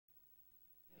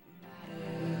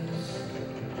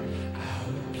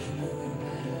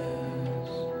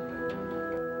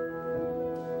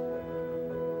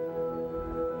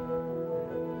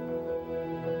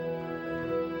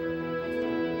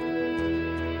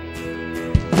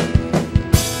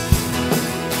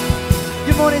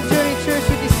morning, Journey Church.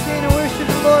 Would you stand and worship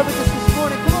the Lord with us this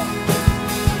morning? Come on.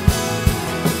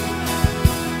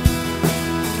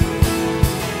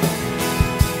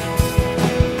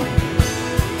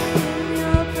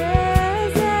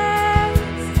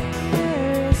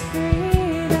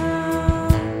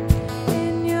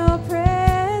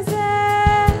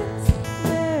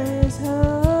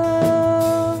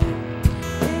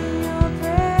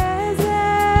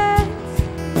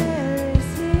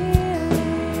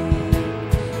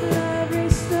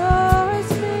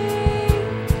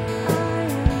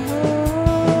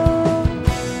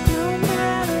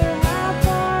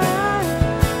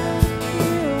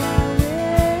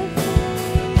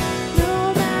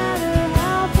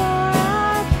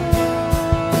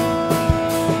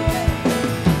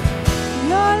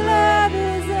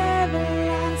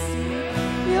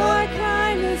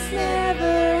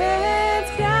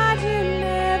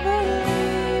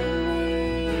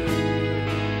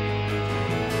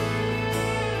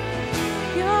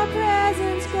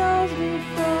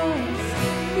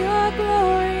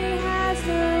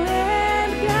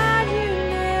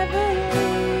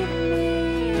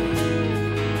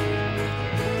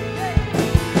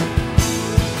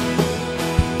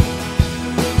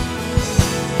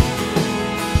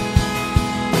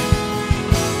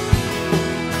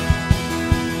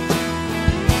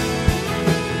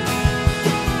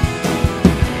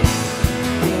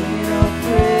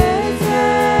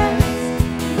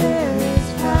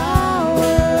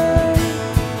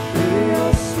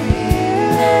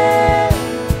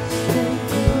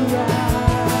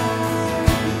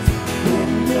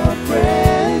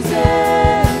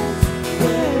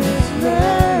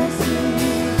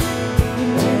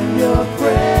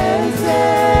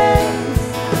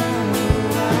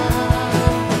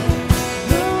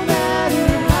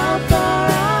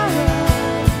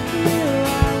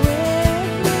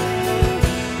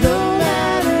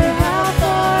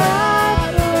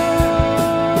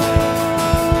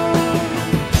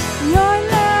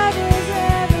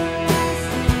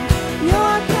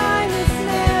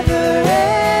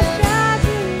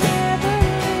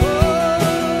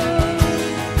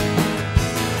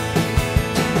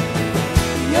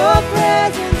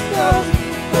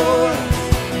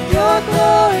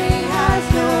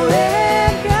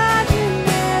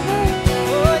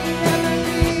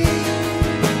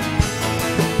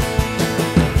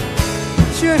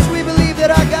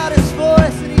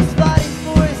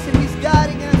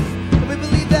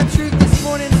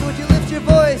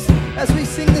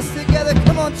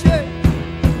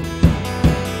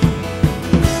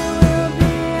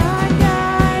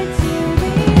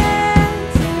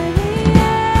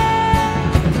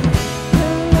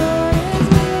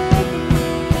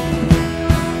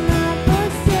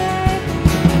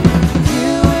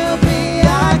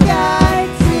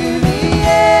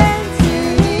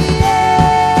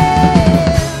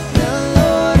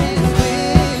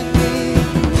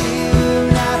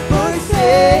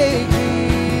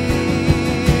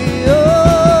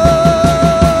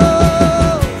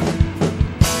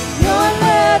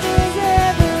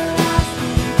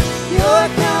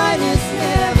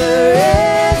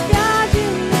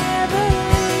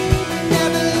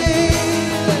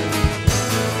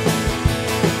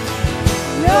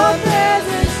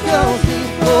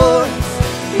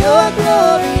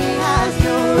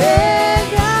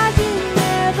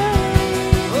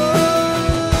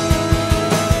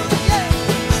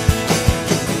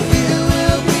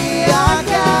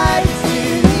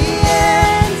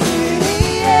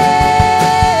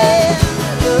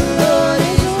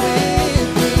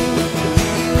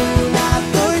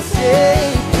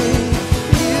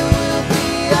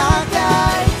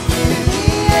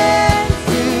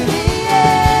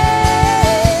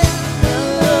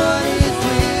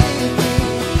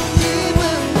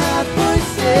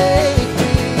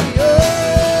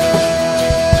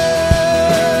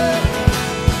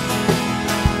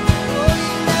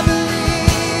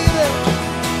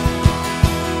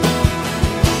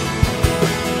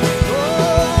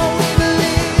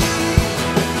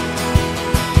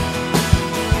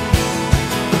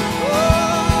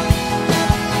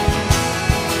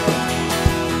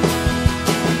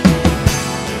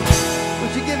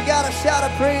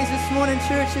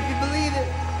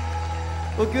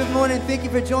 Thank you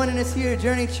for joining us here at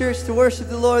Journey Church to worship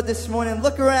the Lord this morning.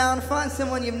 Look around, find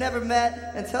someone you've never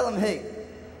met, and tell them, hey.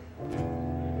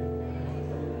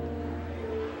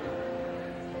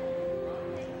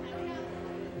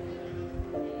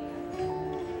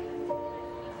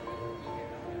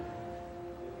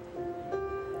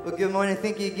 Well, good morning.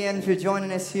 Thank you again for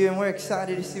joining us here, and we're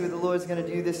excited to see what the Lord's going to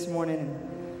do this morning.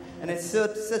 And it's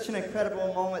such an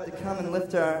incredible moment to come and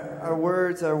lift our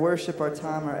words, our worship, our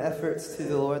time, our efforts to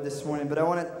the Lord this morning. But I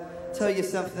want to tell you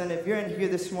something. If you're in here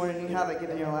this morning and you haven't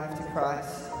given your life to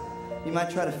Christ, you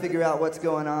might try to figure out what's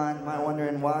going on. You might be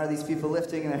wondering, why are these people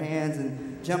lifting their hands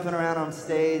and jumping around on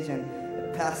stage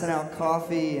and passing out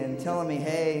coffee and telling me,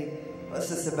 hey, what's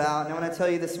this about? And I want to tell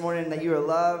you this morning that you are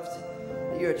loved,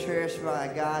 that you are cherished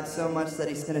by God so much that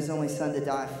he sent his only son to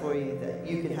die for you, that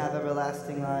you can have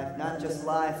everlasting life. Not just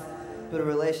life, but a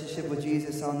relationship with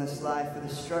Jesus on this life. For the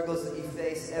struggles that you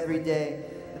face every day,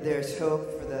 there is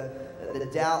hope. For the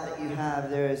doubt that you have,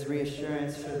 there is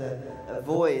reassurance. For the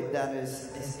void that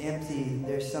is empty,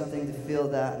 there's something to fill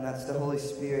that, and that's the Holy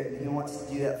Spirit, and he wants to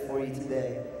do that for you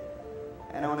today.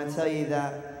 And I want to tell you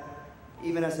that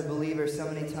even as a believer,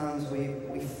 so many times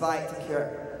we fight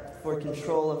for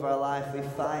control of our life. We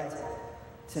fight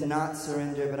to not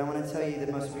surrender. But I want to tell you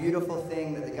the most beautiful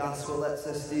thing that the gospel lets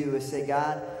us do is say,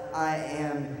 God, I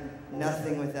am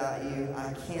nothing without you.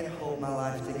 I can't hold my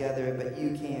life together, but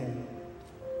you can.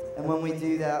 And when we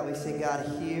do that, we say, God,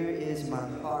 here is my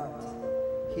heart.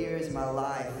 Here is my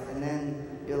life. And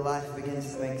then your life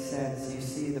begins to make sense. You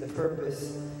see the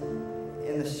purpose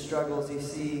in the struggles. You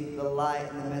see the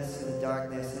light in the midst of the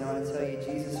darkness. And I want to tell you,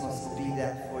 Jesus wants to be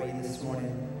that for you this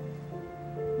morning.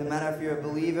 No matter if you're a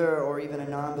believer or even a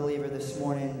non-believer this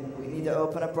morning, we need to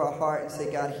open up our heart and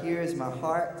say, God, here is my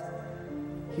heart.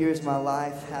 Here is my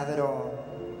life. Have it all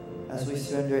as we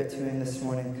surrender it to him this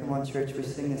morning. Come on, church, we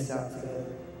sing this out together.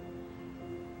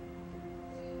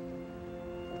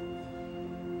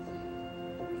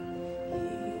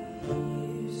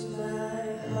 Here's my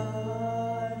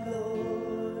heart,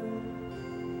 Lord.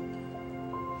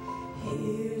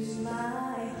 Here's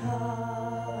my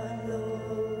heart,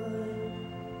 Lord.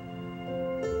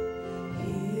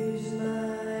 Here's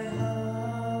my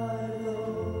heart,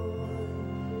 Lord.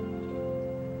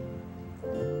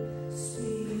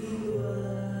 Speak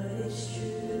what is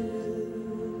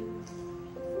true.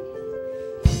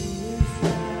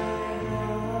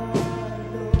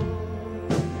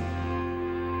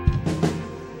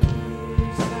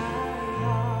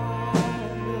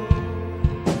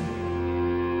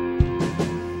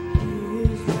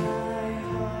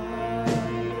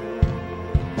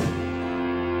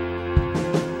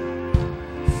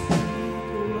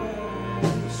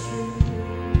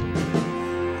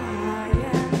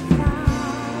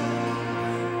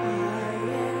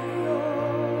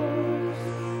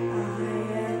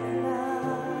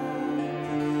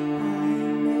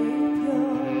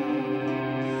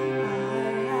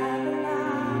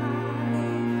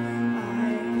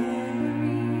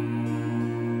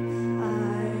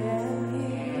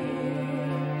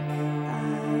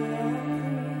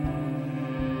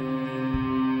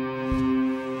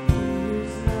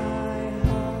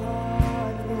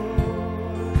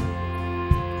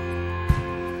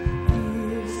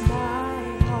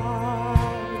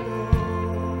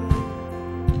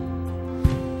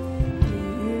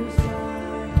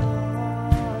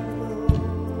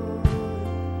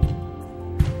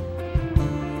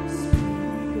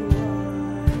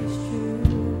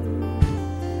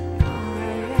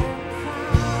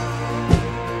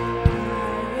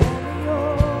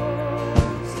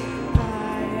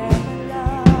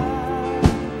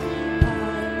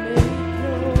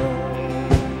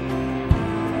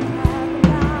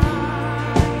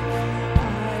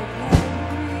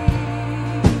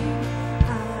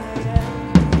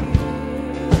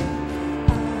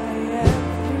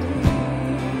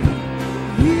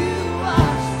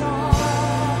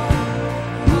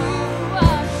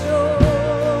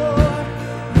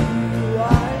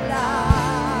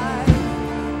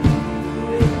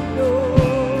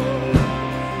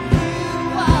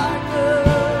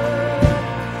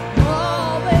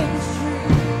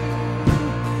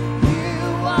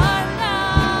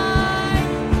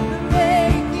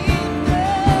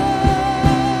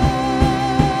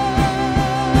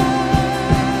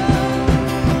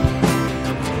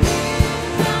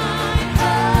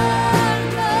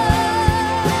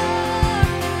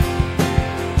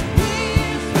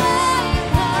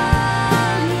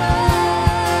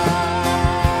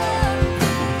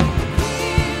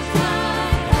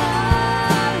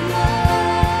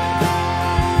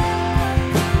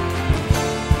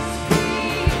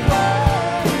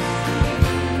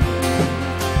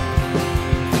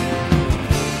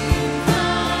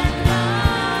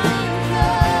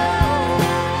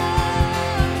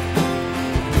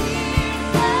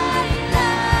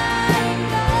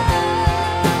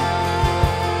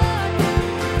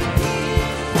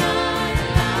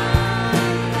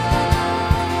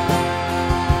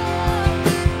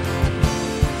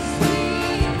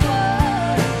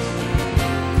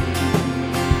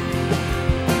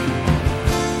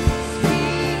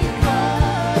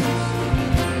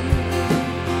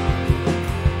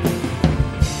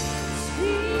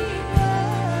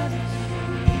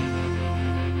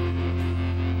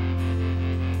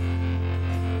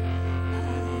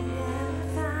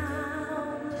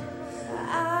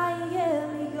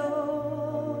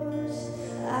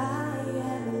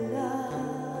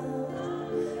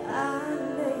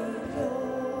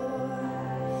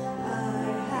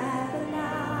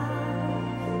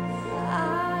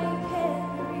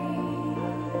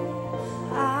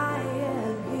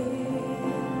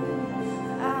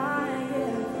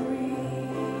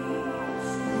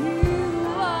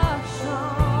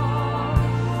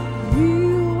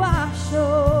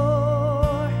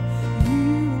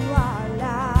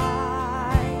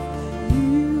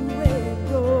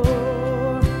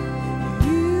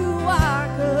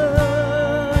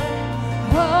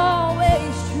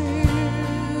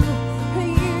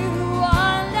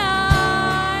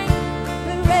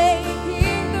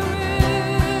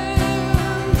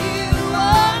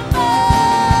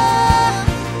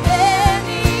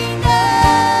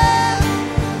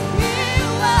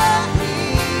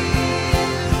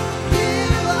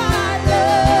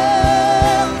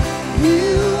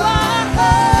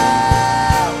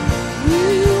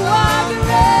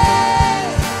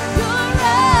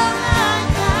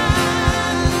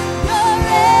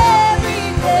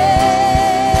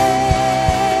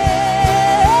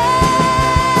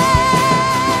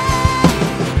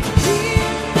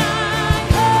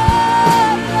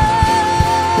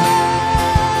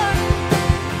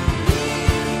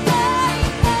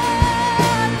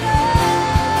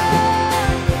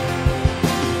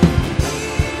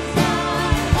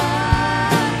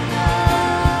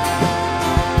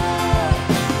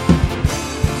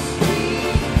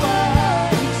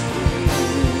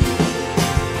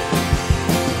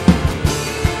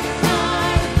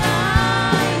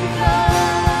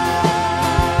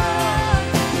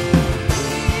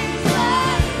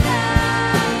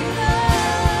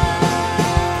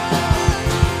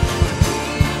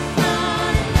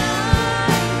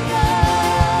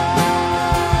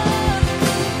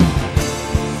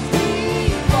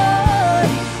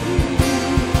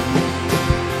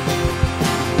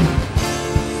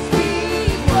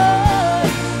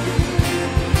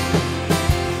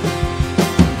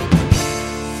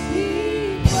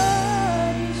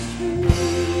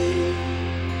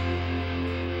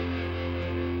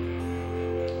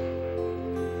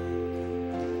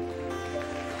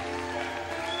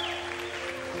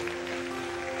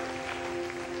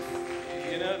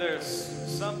 there's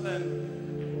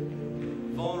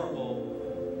something vulnerable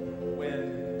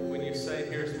when you say,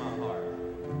 here's my heart.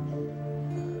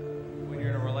 When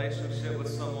you're in a relationship with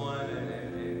someone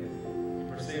and you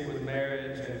proceed with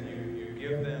marriage and you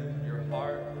give them your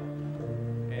heart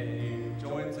and you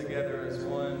join together as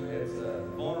one, it's a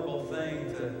vulnerable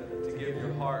thing to give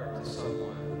your heart to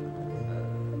someone.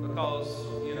 Because,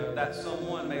 you know, that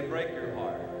someone may break your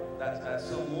heart. That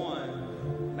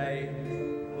someone may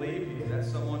leave you. That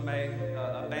someone may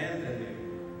abandon you.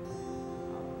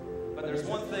 But there's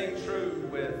one thing true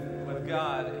with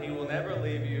God. He will never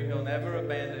leave you. He'll never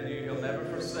abandon you. He'll never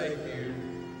forsake you.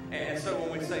 And so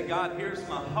when we say, God, here's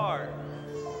my heart,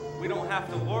 we don't have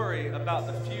to worry about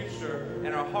the future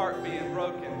and our heart being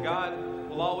broken. God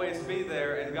will always be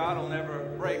there, and God will never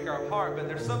break our heart. But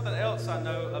there's something else I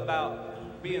know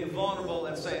about being vulnerable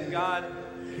and saying, God,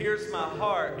 here's my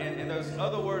heart. And those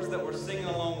other words that we're singing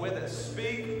along with it,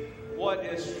 speak what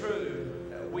is true.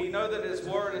 We know that His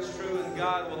Word is true, and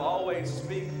God will always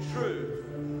speak truth.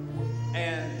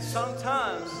 And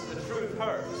sometimes the truth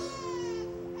hurts.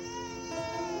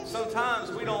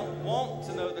 Sometimes we don't want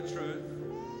to know the truth.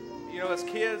 You know, as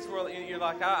kids, you're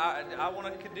like, I want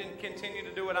to continue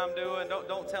to do what I'm doing.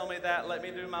 Don't tell me that. Let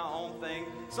me do my own thing.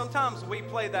 Sometimes we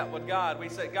play that with God. We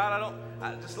say, God,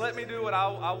 just let me do what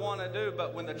I want to do.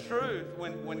 But when the truth,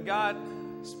 when God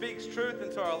speaks truth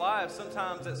into our lives,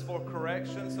 sometimes it's for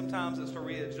correction. Sometimes it's to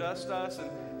readjust us and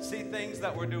see things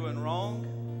that we're doing wrong.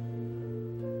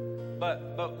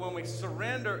 But when we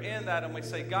surrender in that and we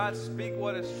say, God, speak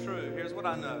what is true, here's what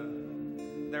I know.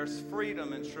 There's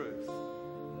freedom in truth.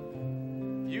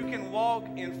 You can walk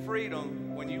in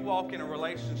freedom when you walk in a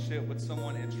relationship with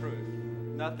someone in truth.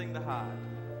 Nothing to hide.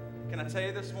 Can I tell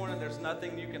you this morning, there's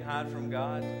nothing you can hide from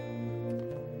God.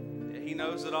 He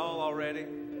knows it all already.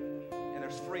 And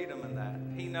there's freedom in that.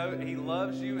 He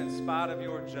loves you in spite of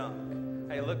your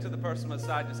junk. Hey, look to the person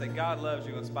beside you and say, God loves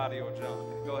you in spite of your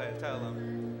junk. Go ahead, tell them.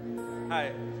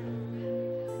 Hey,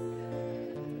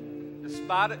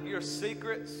 despite your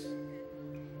secrets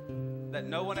that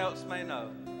no one else may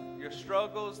know, your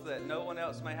struggles that no one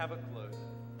else may have a clue,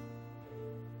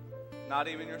 not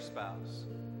even your spouse,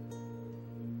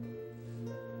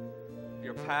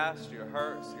 your past, your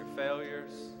hurts, your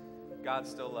failures, God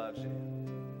still loves you.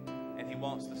 And He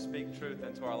wants to speak truth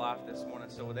into our life this morning.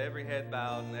 So with every head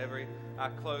bowed and every eye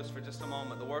closed for just a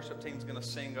moment, the worship team's going to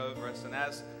sing over us. And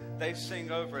as they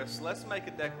sing over us, let's make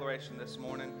a declaration this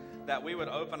morning that we would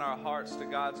open our hearts to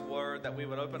God's Word, that we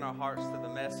would open our hearts to the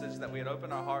message, that we would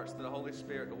open our hearts to the Holy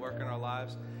Spirit to work in our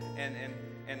lives. And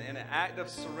an act of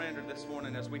surrender this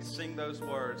morning as we sing those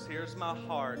words, here's my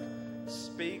heart,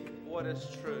 speak what is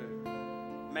true.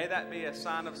 May that be a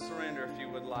sign of surrender if you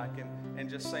would like, and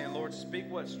just saying, Lord, speak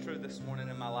what's true this morning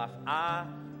in my life. I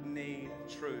need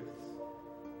truth.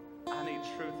 I need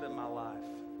truth in my life.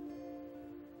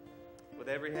 With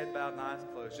every head bowed and eyes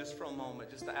closed, just for a moment,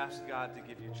 just to ask God to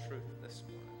give you truth this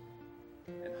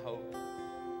morning and hope.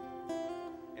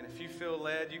 And if you feel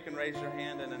led, you can raise your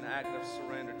hand in an act of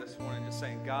surrender this morning, just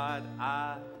saying, God,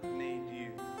 I need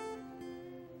you.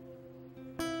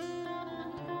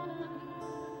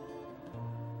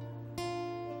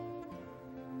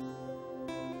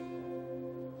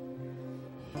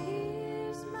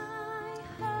 Here's my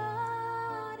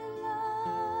heart, Lord.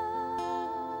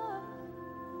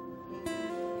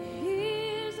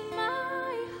 Here's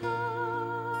my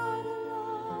heart,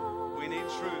 Lord. We need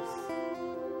truth.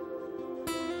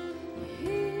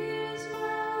 Here's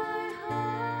my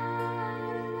heart,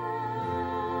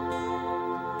 Lord.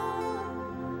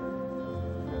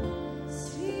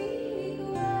 Speak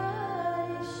what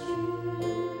is true.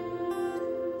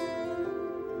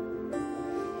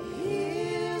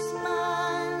 Here's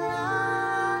my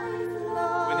life,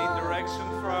 Lord. We need direction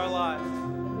for our life.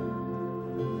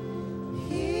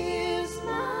 Here's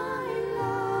my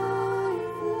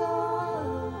life,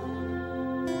 Lord.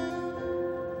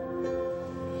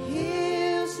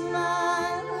 Here's my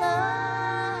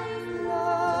life,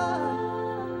 Lord.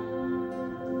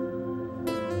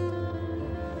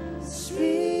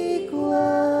 Speak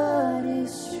what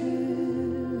is true.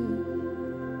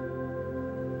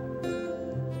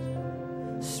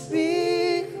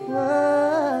 Speak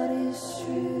what is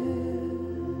true.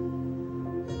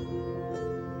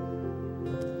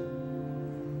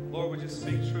 Lord, would you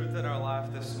speak truth in our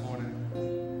life this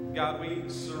morning? God, we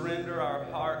surrender our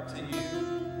heart to you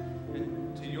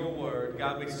and to your word.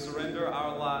 God, we surrender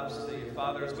our lives to you.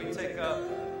 Father, as we take up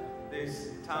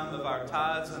this time of our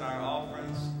tithes and our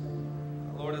offerings,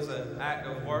 Lord, as an act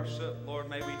of worship, Lord,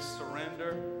 may we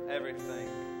surrender everything.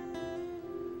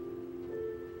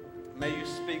 May you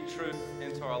speak truth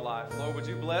into our life. Lord, would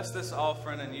you bless this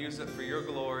offering and use it for your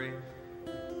glory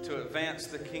to advance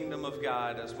the kingdom of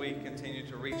God as we continue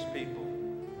to reach people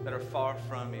that are far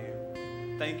from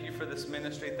you. Thank you for this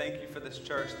ministry. Thank you for this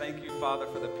church. Thank you, Father,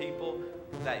 for the people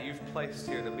that you've placed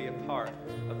here to be a part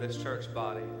of this church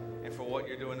body and for what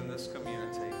you're doing in this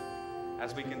community.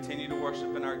 As we continue to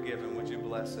worship in our giving, would you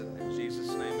bless it? In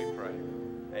Jesus' name we pray.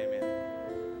 Amen.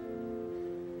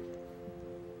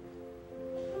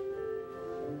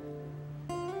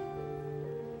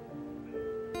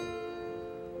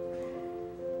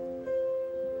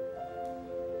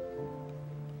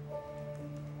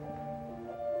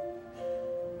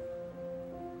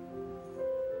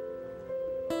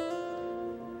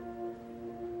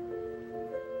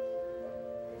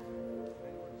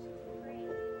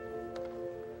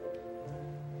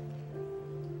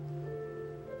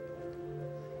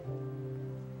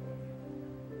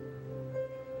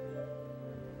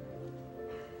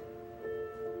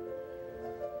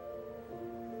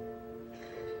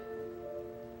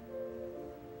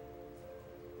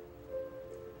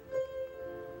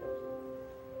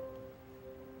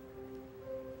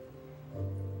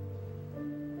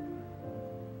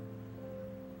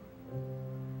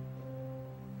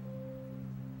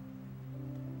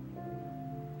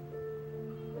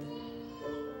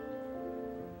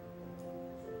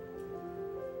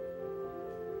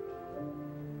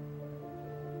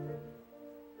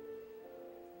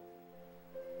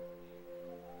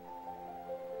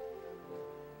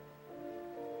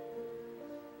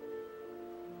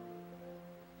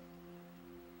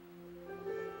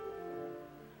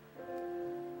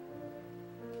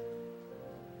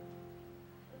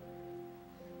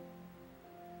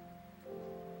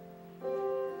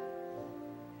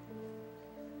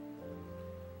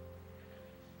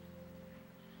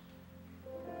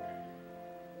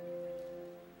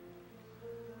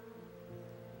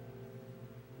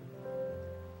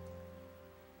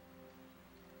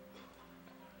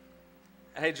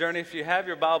 Hey, Journey, if you have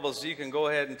your Bibles, you can go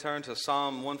ahead and turn to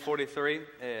Psalm 143.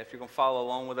 If you can follow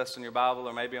along with us in your Bible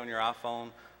or maybe on your iPhone,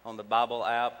 on the Bible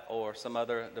app, or some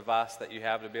other device that you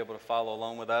have to be able to follow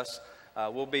along with us.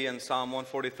 We'll be in Psalm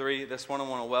 143. This morning I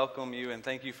want to welcome you and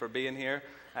thank you for being here.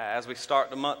 As we start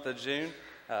the month of June,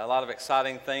 a lot of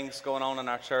exciting things going on in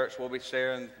our church. We'll be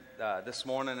sharing this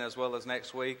morning as well as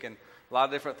next week, and a lot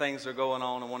of different things are going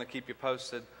on. I want to keep you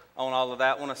posted on all of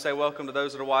that. I want to say welcome to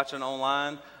those that are watching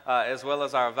online, as well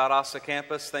as our Valdosta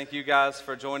campus. Thank you guys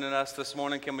for joining us this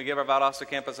morning. Can we give our Valdosta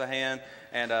campus a hand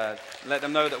and let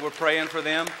them know that we're praying for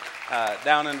them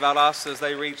down in Valdosta as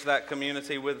they reach that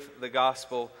community with the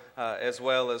gospel, as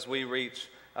well as we reach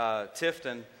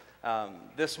Tifton.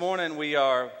 This morning we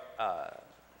are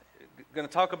going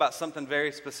to talk about something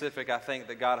very specific, I think,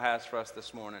 that God has for us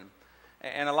this morning.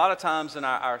 And a lot of times in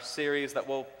our series that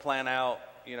we'll plan out,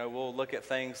 you know, we'll look at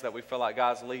things that we feel like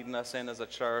God's leading us in as a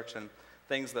church, and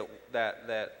things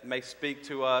that may speak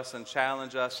to us and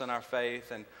challenge us in our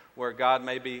faith, and where God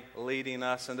may be leading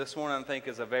us. And this morning, I think,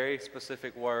 is a very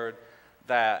specific word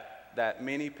that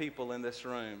many people in this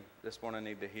room this morning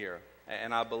need to hear.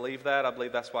 And I believe that. I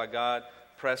believe that's why God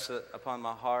pressed it upon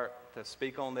my heart to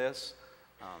speak on this,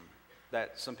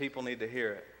 that some people need to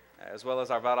hear it, as well as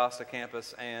our Valdosta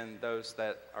campus and those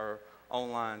that are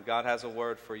online. God has a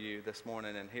word for you this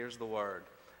morning, and here's the word.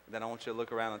 And then I want you to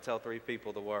look around and tell 3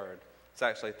 people the word. It's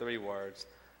actually 3 words.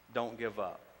 Don't give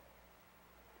up.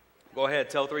 Go ahead,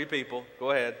 tell 3 people.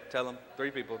 Go ahead, tell them 3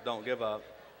 people, don't give up.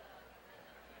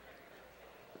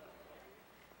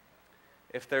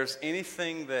 If there's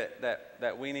anything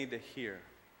that we need to hear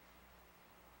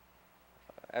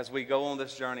as we go on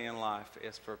this journey in life,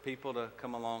 is for people to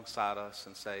come alongside us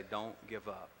and say, don't give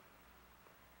up.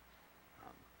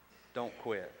 Don't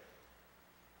quit.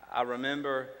 I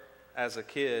remember as a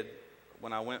kid,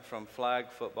 when I went from flag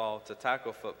football to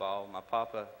tackle football, my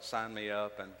papa signed me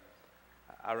up, and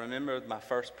I remember my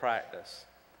first practice,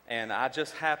 and I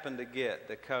just happened to get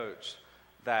the coach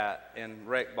that in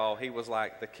rec ball, he was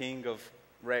like the king of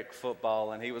rec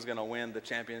football, and he was going to win the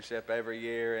championship every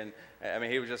year, and I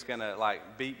mean, he was just going to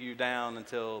like beat you down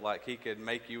until like he could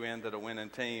make you into the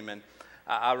winning team. And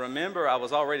I remember I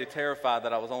was already terrified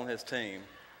that I was on his team.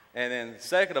 And then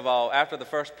second of all, after the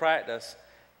first practice,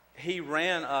 he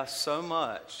ran us so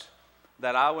much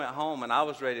that I went home and I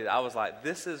was ready. I was like,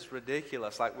 this is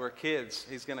ridiculous. Like, we're kids.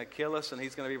 He's going to kill us, and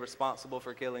he's going to be responsible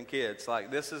for killing kids.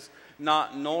 Like, this is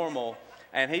not normal.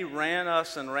 And he ran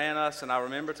us. And I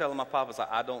remember telling my papa, I was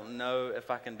like, I don't know if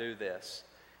I can do this.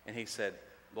 And he said,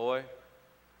 boy,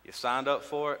 you signed up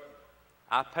for it.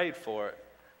 I paid for it.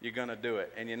 You're going to do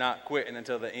it, and you're not quitting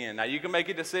until the end. Now, you can make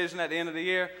a decision at the end of the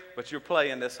year, but you're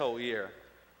playing this whole year.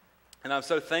 And I'm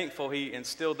so thankful He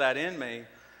instilled that in me.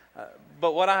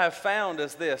 But what I have found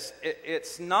is this.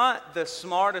 It's not the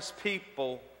smartest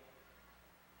people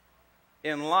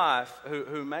in life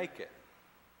who make it.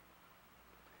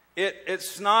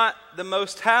 It's not the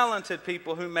most talented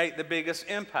people who make the biggest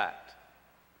impact.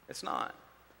 It's not.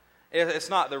 It's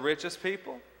not the richest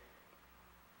people.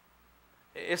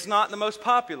 It's not the most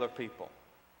popular people.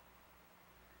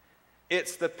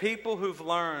 It's the people who've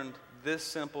learned this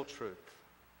simple truth.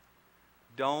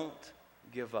 Don't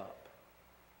give up.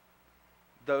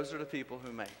 Those are the people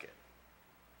who make it.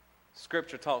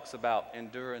 Scripture talks about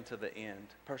enduring to the end,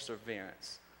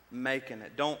 perseverance, making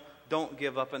it. Don't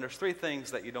give up. And there's 3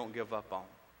 things that you don't give up on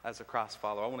as a Christ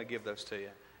follower. I want to give those to you,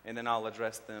 and then I'll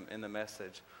address them in the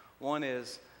message. One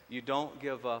is you don't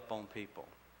give up on people.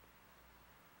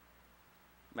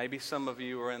 Maybe some of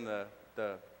you are in the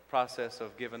process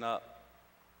of giving up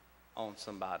on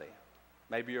somebody.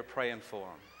 Maybe you're praying for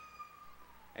them,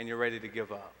 and you're ready to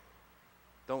give up.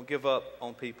 Don't give up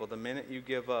on people. The minute you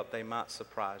give up, they might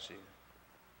surprise you.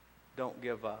 Don't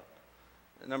give up.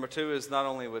 Number 2 is not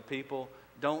only with people,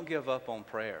 don't give up on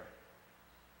prayer.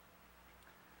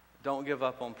 Don't give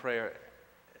up on prayer.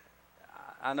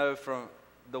 I know from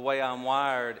the way I'm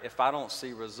wired, if I don't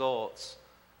see results,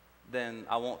 then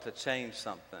I want to change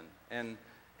something. And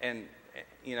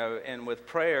you know, and with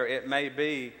prayer, it may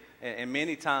be, and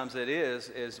many times it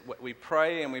is we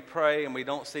pray and we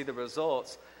don't see the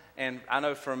results. And I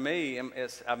know for me,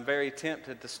 I'm very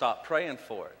tempted to stop praying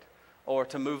for it or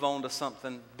to move on to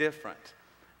something different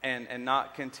and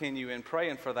not continue in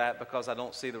praying for that because I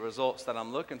don't see the results that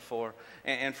I'm looking for.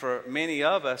 And for many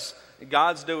of us,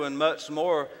 God's doing much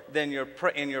more than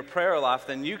in your prayer life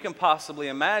than you can possibly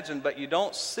imagine, but you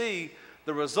don't see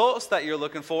the results that you're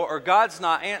looking for, or God's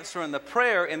not answering the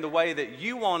prayer in the way that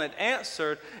you want it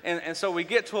answered. And so we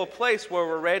get to a place where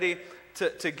we're ready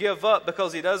to give up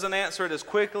because He doesn't answer it as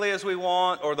quickly as we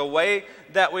want or the way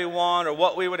that we want or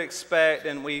what we would expect,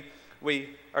 and we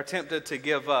are tempted to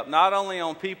give up. Not only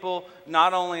on people,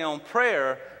 not only on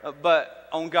prayer, but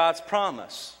on God's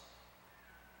promise,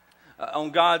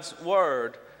 on God's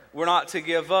word. We're not to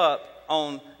give up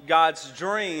on God's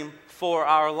dream for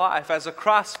our life. As a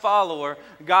Christ follower,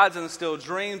 God's instilled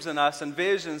dreams in us and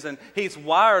visions, and He's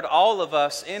wired all of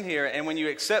us in here. And when you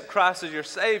accept Christ as your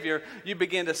Savior, you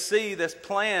begin to see this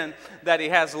plan that He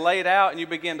has laid out, and you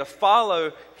begin to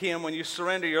follow Him when you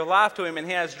surrender your life to Him. And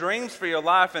He has dreams for your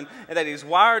life and that He's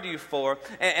wired you for.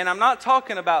 And I'm not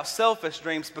talking about selfish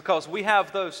dreams, because we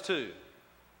have those too.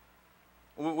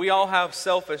 We all have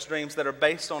selfish dreams that are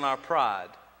based on our pride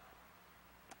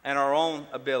and our own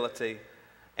ability.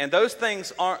 And those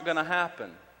things aren't going to happen.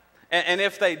 And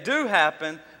if they do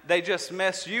happen, they just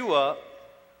mess you up,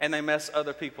 and they mess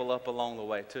other people up along the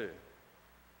way too.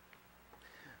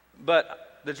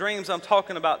 But the dreams I'm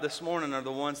talking about this morning are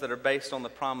the ones that are based on the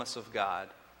promise of God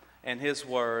and His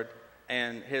Word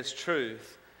and His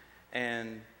truth.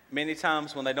 And many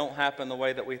times when they don't happen the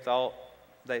way that we thought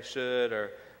they should,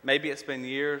 or maybe it's been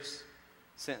years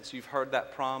since you've heard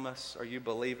that promise, or you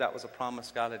believe that was a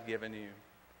promise God had given you,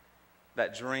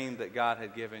 that dream that God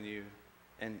had given you,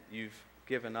 and you've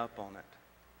given up on it.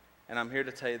 And I'm here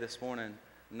to tell you this morning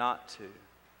not to.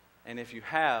 And if you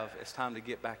have, it's time to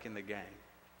get back in the game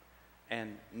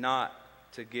and not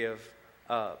to give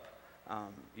up.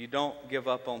 You don't give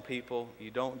up on people, you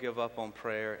don't give up on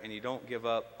prayer, and you don't give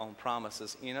up on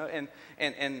promises. You know,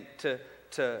 and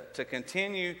to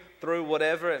continue through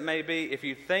whatever it may be, if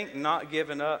you think not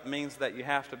giving up means that you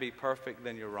have to be perfect,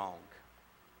 then you're wrong.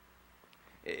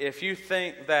 If you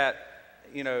think that,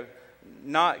 you know,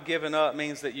 not giving up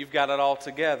means that you've got it all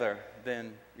together,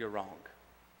 then you're wrong.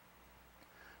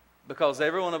 Because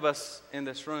every one of us in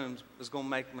this room is going to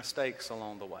make mistakes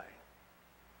along the way.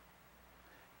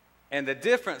 And the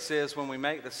difference is when we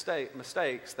make the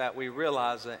mistakes that we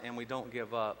realize it and we don't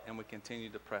give up and we continue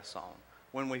to press on.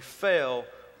 When we fail,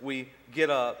 we get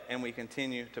up and we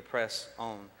continue to press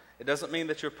on. It doesn't mean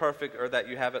that you're perfect or that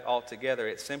you have it all together.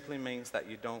 It simply means that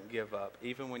you don't give up,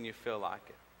 even when you feel like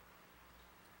it.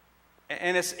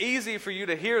 And it's easy for you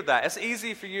to hear that. It's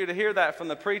easy for you to hear that from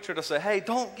the preacher, to say, hey,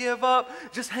 don't give up.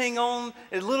 Just hang on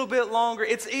a little bit longer.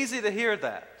 It's easy to hear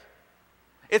that.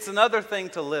 It's another thing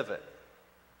to live it.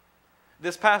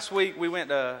 This past week, we went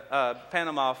to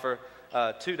Panama for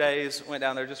 2 days, went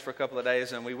down there just for a couple of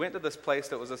days, and we went to this place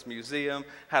that was this museum,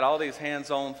 had all these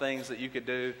hands-on things that you could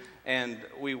do, and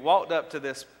we walked up to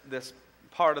this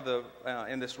part of the,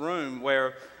 in this room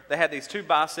where they had these 2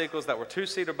 bicycles that were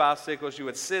 2-seater bicycles. You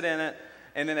would sit in it,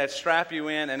 and then they'd strap you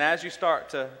in, and as you start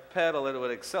to pedal, it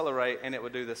would accelerate, and it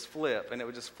would do this flip, and it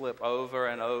would just flip over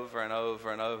and over and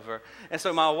over and over. And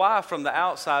so my wife, from the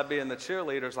outside, being the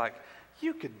cheerleader, is like,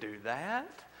 you could do that.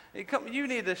 You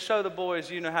need to show the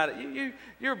boys you know how to.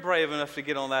 You're brave enough to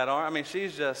get on that arm. I mean,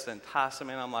 she's just enticing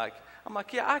me. And I'm like,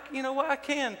 yeah, you know what? I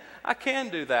can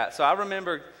do that. So I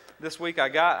remember this week I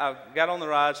got on the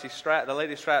ride. The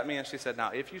lady strapped me, and she said, now,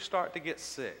 if you start to get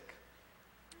sick,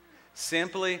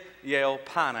 simply yell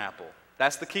pineapple.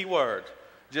 That's the key word.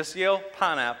 Just yell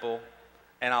pineapple,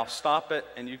 and I'll stop it,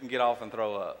 and you can get off and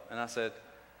throw up. And I said,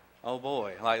 oh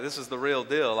boy, like this is the real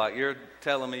deal. Like you're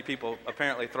telling me people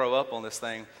apparently throw up on this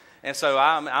thing. And so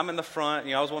I'm in the front.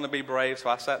 You know, I always want to be brave, so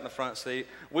I sat in the front seat.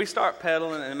 We start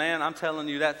pedaling, and man, I'm telling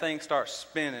you, that thing starts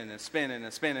spinning and spinning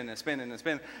and spinning and spinning and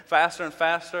spinning faster and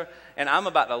faster. And I'm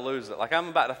about to lose it. Like I'm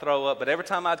about to throw up. But every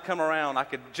time I'd come around, I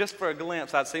could, just for a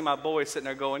glimpse, I'd see my boy sitting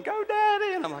there going, go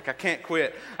Daddy. And I'm like, I can't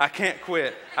quit. I can't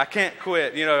quit. I can't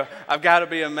quit. You know, I've got to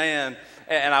be a man.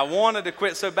 And I wanted to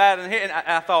quit so bad. And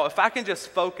I thought, if I can just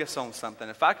focus on something,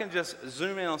 if I can just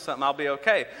zoom in on something, I'll be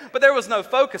okay. But there was no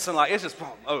focusing. Like, it's just,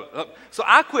 So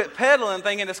I quit pedaling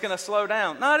thinking it's going to slow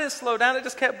down. No, it didn't slow down. It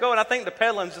just kept going. I think the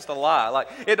pedaling's just a lie. Like,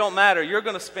 it don't matter. You're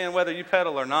going to spin whether you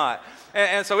pedal or not.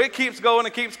 And so it keeps going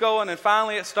and keeps going. And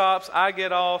finally it stops. I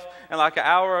get off. And like an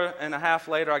hour and a half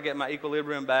later, I get my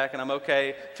equilibrium back. And I'm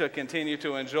okay to continue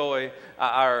to enjoy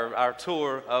our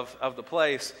tour of the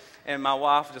place. And my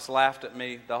wife just laughed at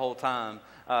me the whole time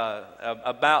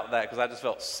about that because I just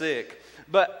felt sick.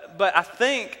 But I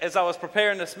think as I was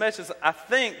preparing this message, I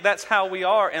think that's how we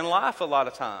are in life a lot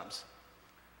of times.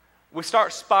 We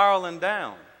start spiraling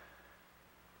down.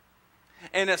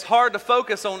 And it's hard to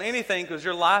focus on anything because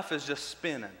your life is just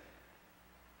spinning.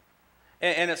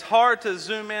 And it's hard to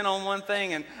zoom in on one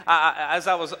thing. And as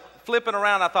I was flipping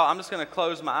around, I thought, I'm just going to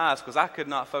close my eyes because I could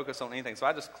not focus on anything. So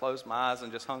I just closed my eyes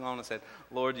and just hung on and said,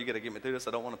 Lord, you got to get me through this.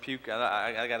 I don't want to puke.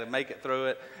 I got to make it through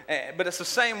it. But it's the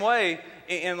same way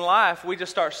in life. We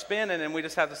just start spinning and we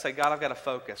just have to say, God, I've got to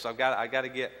focus. I got to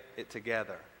get it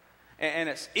together. And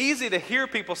it's easy to hear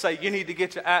people say, you need to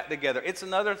get your act together. It's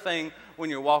another thing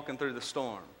when you're walking through the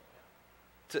storm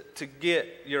to get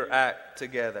your act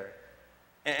together.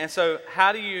 And so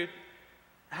how do you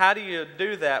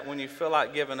do that when you feel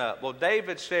like giving up? Well,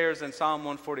 David shares in Psalm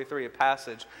 143 a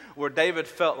passage where David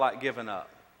felt like giving up.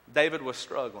 David was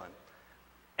struggling.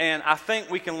 And I think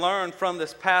we can learn from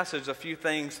this passage a few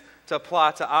things to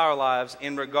apply to our lives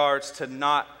in regards to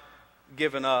not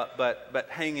giving up, but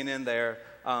hanging in there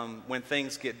when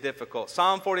things get difficult.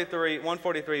 Psalm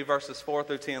 143, verses 4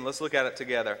 through 10. Let's look at it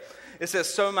together. It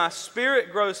says, so my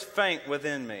spirit grows faint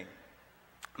within me.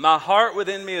 My heart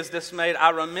within me is dismayed. I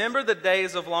remember the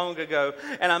days of long ago,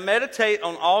 and I meditate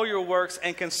on all your works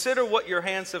and consider what your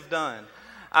hands have done.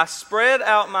 I spread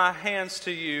out my hands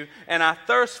to you, and I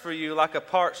thirst for you like a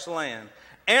parched land.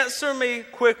 Answer me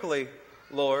quickly,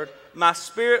 Lord. My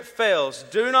spirit fails.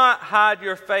 Do not hide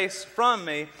your face from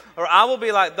me, or I will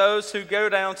be like those who go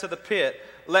down to the pit.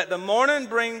 Let the morning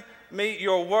bring me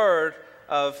your word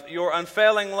of your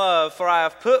unfailing love, for I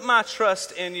have put my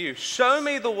trust in you. Show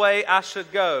me the way I should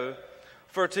go,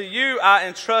 for to you I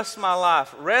entrust my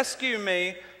life. Rescue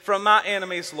me from my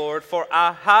enemies, Lord, for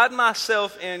I hide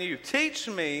myself in you. Teach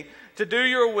me to do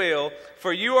your will,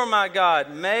 for you are my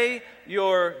God. May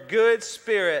your good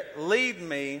spirit lead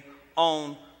me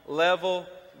on level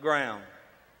ground.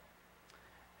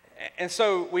 And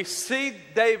so we see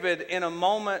David in a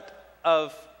moment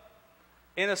of,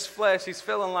 in his flesh, he's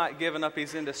feeling like giving up.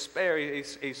 He's in despair.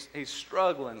 He's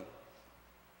struggling.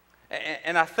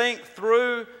 And I think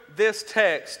through this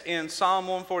text in Psalm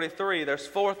 143, there's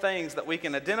 4 things that we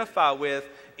can identify with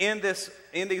in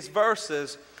these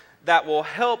verses that will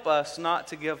help us not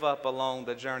to give up along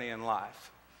the journey in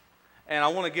life. And I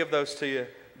want to give those to you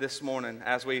this morning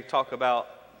as we talk about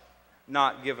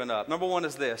not giving up. Number 1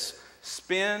 is this: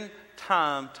 spend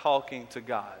time talking to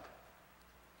God.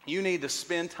 You need to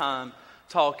spend time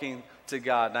talking to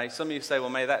God. Now, some of you say, well,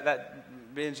 May,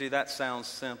 Benji, that sounds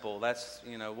simple. That's,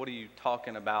 what are you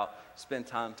talking about? Spend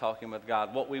time talking with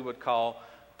God. What we would call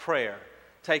prayer.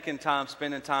 Taking time,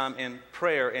 spending time in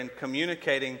prayer and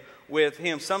communicating with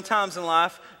Him. Sometimes in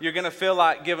life, you're going to feel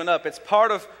like giving up. It's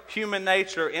part of human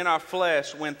nature in our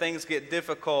flesh when things get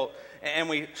difficult and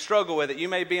we struggle with it. You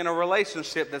may be in a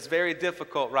relationship that's very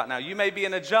difficult right now. You may be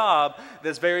in a job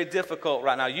that's very difficult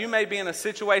right now. You may be in a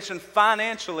situation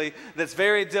financially that's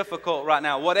very difficult right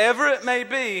now. Whatever it may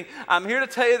be, I'm here to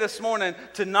tell you this morning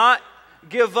to not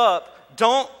give up.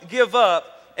 Don't give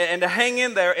up, and to hang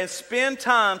in there and spend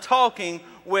time talking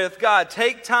with God.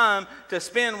 Take time to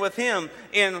spend with Him.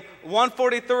 In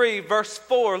 143, verse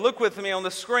 4, look with me on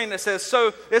the screen. It says,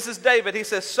 so, this is David. He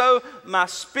says, so my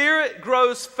spirit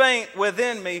grows faint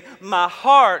within me. My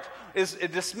heart is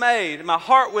dismayed. My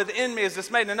heart within me is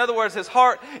dismayed. In other words, his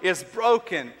heart is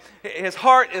broken. His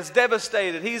heart is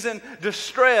devastated. He's in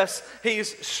distress.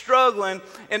 He's struggling.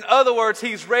 In other words,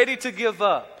 he's ready to give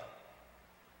up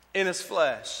in his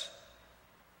flesh.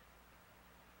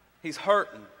 He's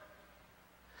hurting.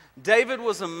 David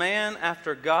was a man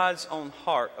after God's own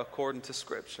heart, according to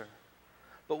Scripture.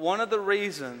 But one of the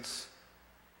reasons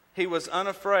he was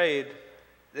unafraid,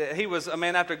 he was a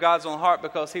man after God's own heart,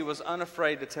 because he was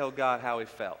unafraid to tell God how he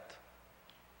felt.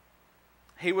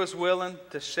 He was willing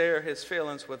to share his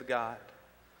feelings with God.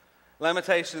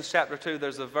 Lamentations chapter 2,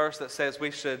 there's a verse that says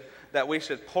that we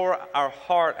should pour our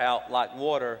heart out like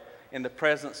water in the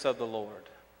presence of the Lord.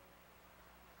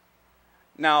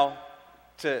 Now,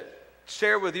 to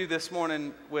share with you this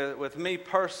morning, with me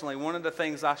personally, one of the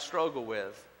things I struggle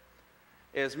with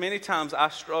is many times I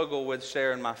struggle with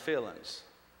sharing my feelings.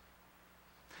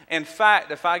 In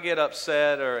fact, if I get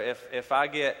upset or if I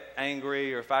get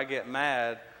angry or if I get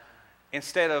mad,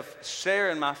 instead of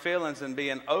sharing my feelings and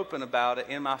being open about it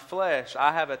in my flesh,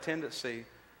 I have a tendency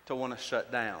to want to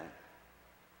shut down,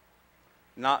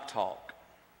 not talk,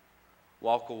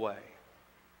 walk away.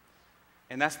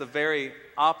 And that's the very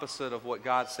opposite of what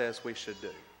God says we should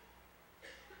do.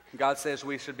 God says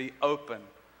we should be open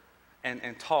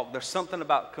and talk. There's something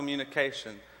about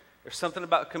communication. There's something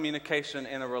about communication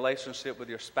in a relationship with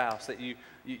your spouse, that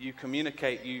you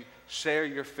communicate, you share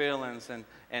your feelings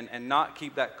and not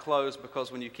keep that closed,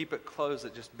 because when you keep it closed,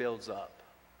 it just builds up.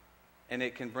 And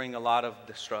it can bring a lot of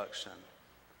destruction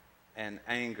and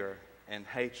anger and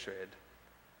hatred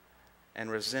and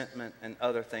resentment and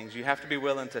other things. You have to be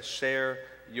willing to share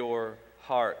your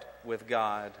heart with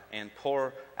God and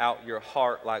pour out your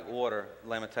heart like water,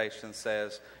 Lamentations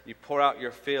says. You pour out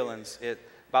your feelings.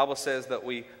 Bible says that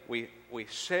we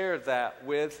share that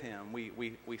with Him.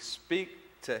 We speak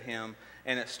to Him,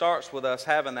 and it starts with us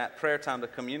having that prayer time to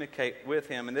communicate with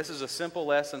Him. And this is a simple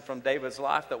lesson from David's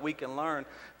life that we can learn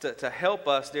to help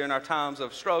us during our times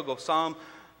of struggle. Psalm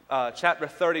chapter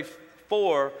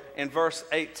 34 in verse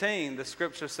 18, the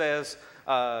Scripture says,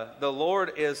 the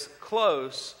Lord is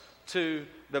close to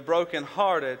the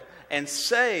brokenhearted and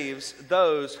saves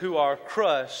those who are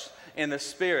crushed in the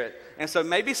spirit. And so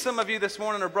maybe some of you this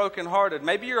morning are brokenhearted.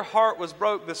 Maybe your heart was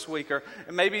broke this week, or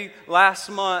maybe last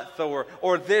month,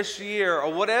 or this year,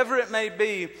 or whatever it may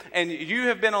be, and you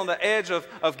have been on the edge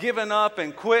of giving up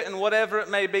and quitting, whatever it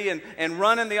may be, and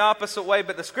running the opposite way.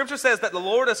 But the Scripture says that the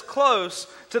Lord is close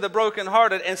to the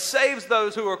brokenhearted and saves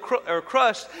those who are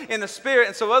crushed in the spirit.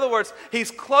 And so in other words, He's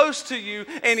close to you,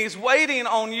 and He's waiting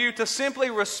on you to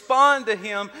simply respond to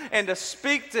Him and to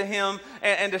speak to Him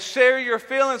and to share your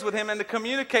feelings with Him and to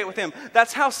communicate with Him.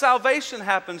 That's how salvation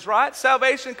happens, right?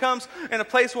 Salvation comes in a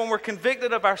place when we're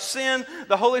convicted of our sin.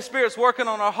 The Holy Spirit's working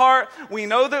on our heart. We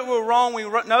know that we're wrong. We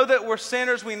know that we're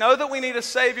sinners. We know that we need a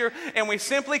Savior. And we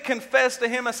simply confess to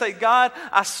Him and say, God,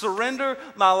 I surrender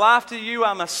my life to You.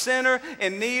 I'm a sinner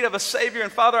in need of a Savior.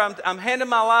 And Father, I'm handing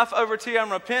my life over to You. I'm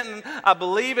repenting. I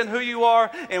believe in who You are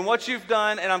and what You've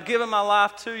done, and I'm giving my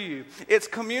life to You. It's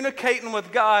communicating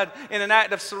with God in an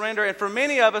act of surrender. And for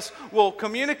many of us, we'll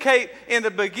communicate in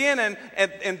the beginning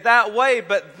in that way,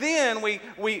 but then we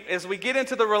as we get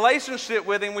into the relationship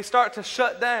with Him, we start to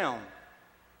shut down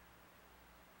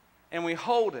and we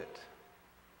hold it.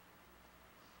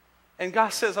 And God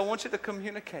says, I want you to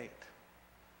communicate.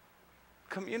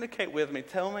 Communicate with me.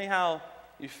 Tell me how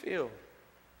you feel.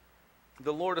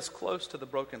 The Lord is close to the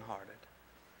brokenhearted.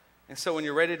 And so when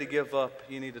you're ready to give up,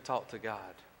 you need to talk to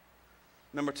God.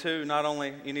 Number two, not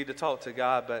only you need to talk to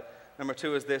God, but number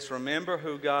two is this: remember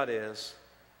who God is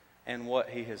and what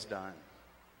He has done.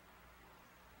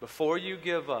 Before you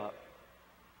give up,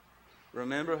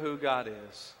 remember who God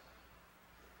is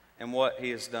and what He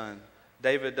has done.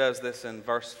 David does this in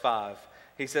verse 5.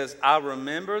 He says, I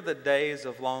remember the days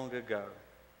of long ago,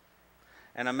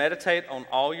 and I meditate on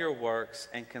all Your works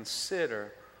and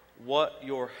consider what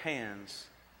Your hands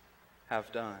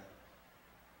have done.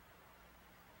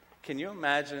 Can you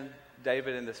imagine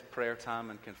David in this prayer time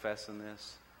and confessing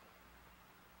this?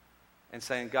 And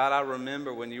saying, God, I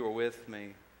remember when You were with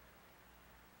me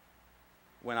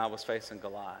when I was facing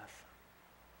Goliath.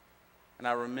 And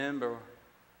I remember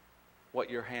what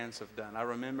Your hands have done. I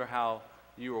remember how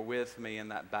You were with me in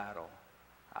that battle.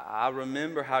 I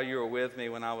remember how You were with me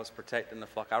when I was protecting the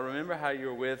flock. I remember how You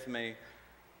were with me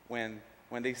when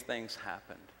these things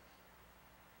happened.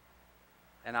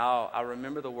 And I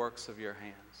remember the works of Your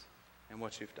hands and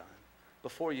what You've done.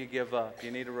 before you give up,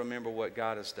 you need to remember what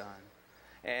God has done.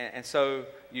 And so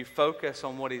you focus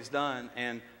on what He's done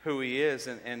and who He is.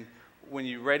 And when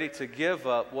you're ready to give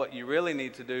up, what you really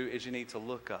need to do is you need to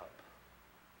look up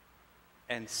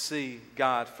and see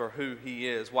God for who He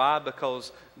is. Why?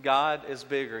 Because God is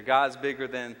bigger. God's bigger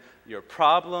than your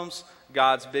problems.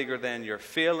 God's bigger than your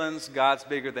feelings. God's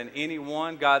bigger than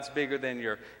anyone. God's bigger than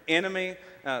your enemy.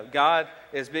 God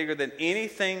is bigger than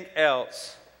anything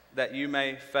else that you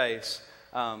may face.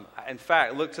 In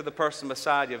fact, look to the person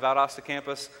beside you. Valdosta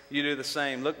Campus, you do the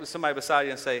same. Look to somebody beside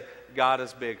you and say, God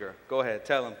is bigger. Go ahead,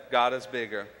 tell them, God is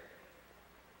bigger.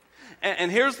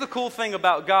 And here's the cool thing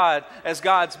about God as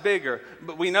God's bigger.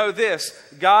 But we know this,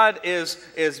 God is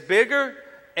bigger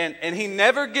and He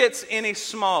never gets any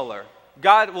smaller.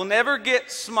 God will never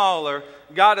get smaller.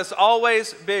 God is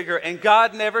always bigger, and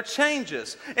God never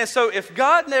changes. And so if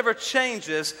God never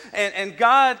changes, and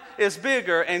God is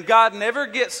bigger, and God never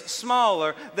gets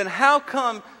smaller, then how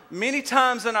come many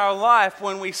times in our life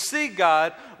when we see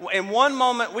God, in one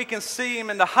moment we can see Him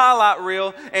in the highlight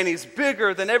reel, and He's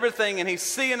bigger than everything, and He's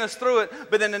seeing us through it,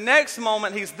 but then the next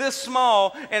moment He's this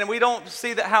small, and we don't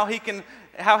see that how He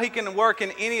can work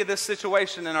in any of this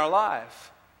situation in our life?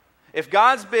 If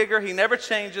God's bigger, He never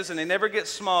changes, and He never gets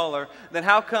smaller, then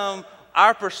how come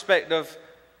our perspective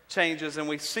changes and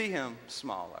we see Him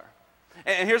smaller?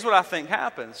 And here's what I think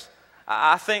happens.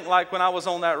 I think like when I was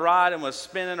on that ride and was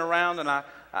spinning around, and I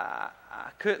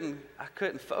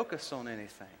couldn't focus on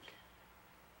anything.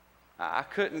 I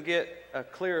couldn't get a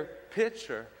clear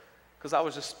picture because I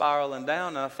was just spiraling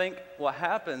down. And I think what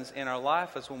happens in our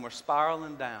life is when we're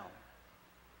spiraling down,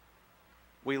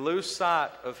 we lose sight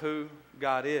of who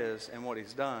God is and what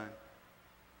He's done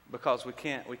because we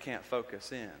can't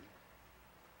focus in.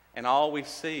 And all we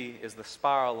see is the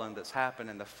spiraling that's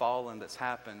happened and the falling that's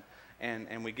happened.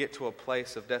 And we get to a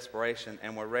place of desperation,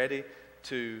 and we're ready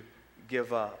to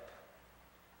give up.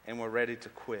 And we're ready to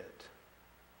quit.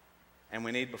 And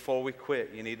before we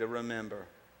quit, you need to remember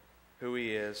who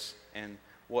He is and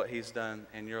what He's done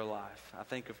in your life. I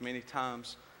think of many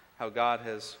times how God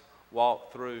has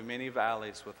walked through many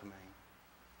valleys with me.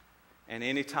 And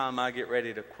anytime I get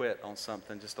ready to quit on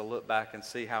something, just to look back and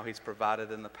see how He's provided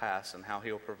in the past and how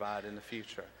He'll provide in the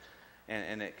future.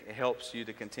 And it helps you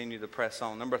to continue to press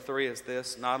on. Number 3 is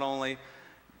this. Not only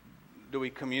do we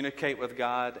communicate with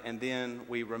God and then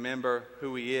we remember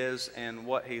who He is and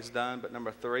what He's done, but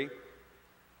number 3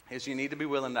 is you need to be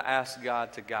willing to ask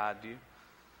God to guide you,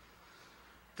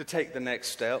 to take the next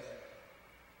step.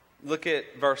 Look at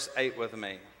verse 8 with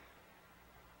me.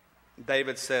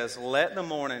 David says, "Let the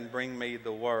morning bring me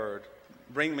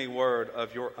word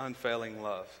of your unfailing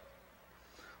love.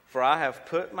 For I have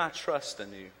put my trust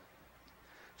in you.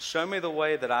 Show me the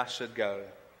way that I should go.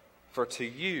 For to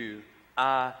you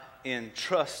I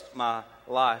entrust my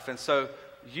life." And so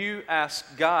you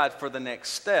ask God for the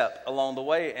next step along the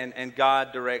way, and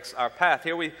God directs our path.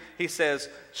 Here he says,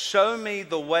 show me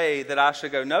the way that I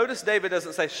should go. Notice David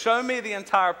doesn't say, show me the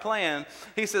entire plan.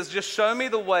 He says, just show me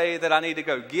the way that I need to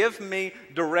go. Give me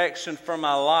direction for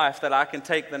my life that I can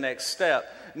take the next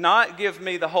step. Not give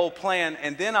me the whole plan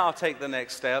and then I'll take the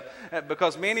next step.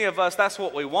 Because many of us, that's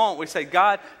what we want. We say,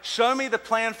 God, show me the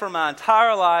plan for my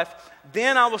entire life.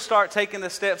 Then I will start taking the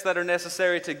steps that are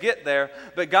necessary to get there.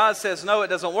 But God says, no, it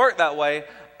doesn't work that way.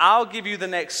 I'll give you the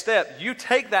next step. You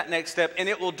take that next step and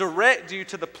it will direct you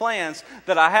to the plans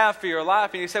that I have for your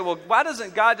life. And you say, well, why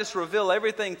doesn't God just reveal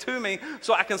everything to me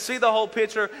so I can see the whole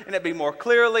picture and it be more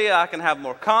clearly, I can have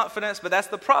more confidence? But that's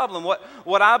the problem.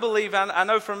 What I believe, I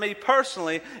know for me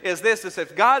personally, is this, is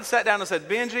if God sat down and said,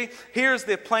 Benji, here's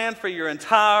the plan for your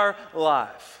entire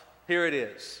life. Here it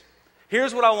is.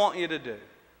 Here's what I want you to do.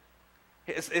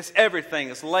 It's everything.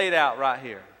 It's laid out right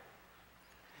here.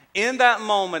 In that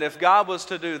moment, if God was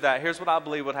to do that, here's what I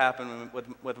believe would happen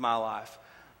with my life.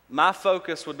 My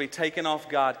focus would be taken off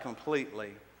God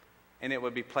completely, and it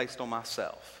would be placed on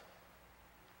myself.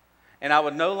 And I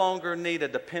would no longer need a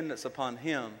dependence upon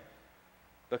Him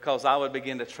because I would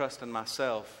begin to trust in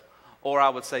myself. Or I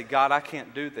would say, God, I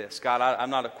can't do this. God,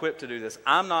 I'm not equipped to do this.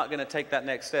 I'm not going to take that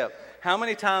next step. How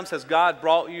many times has God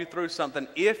brought you through something?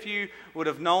 If you would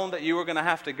have known that you were going to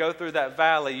have to go through that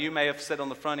valley, you may have said on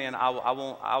the front end, I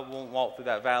won't walk through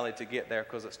that valley to get there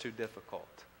because it's too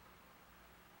difficult.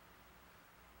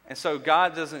 And so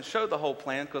God doesn't show the whole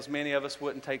plan because many of us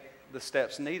wouldn't take the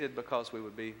steps needed because we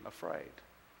would be afraid.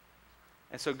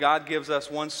 And so God gives us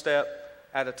one step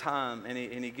at a time, and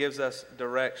he gives us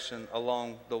direction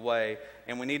along the way.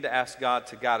 And we need to ask God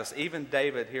to guide us. Even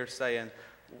David here saying,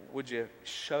 would you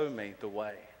show me the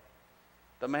way?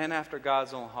 The man after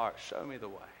God's own heart, show me the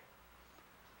way.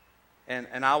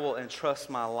 and I will entrust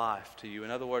my life to you.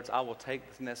 In other words, I will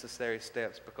take the necessary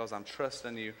steps because I'm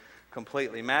trusting you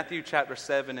completely. Matthew chapter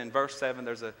 7 and verse 7,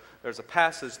 there's a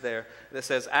passage there that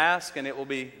says, ask and it will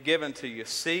be given to you.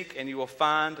 Seek and you will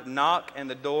find. Knock and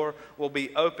the door will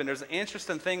be open. There's an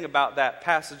interesting thing about that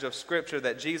passage of Scripture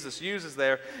that Jesus uses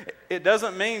there. It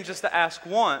doesn't mean just to ask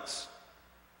once,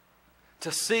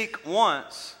 to seek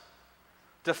once,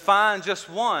 to find just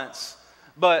once,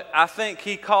 but I think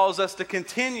He calls us to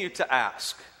continue to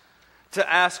ask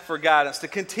for guidance, to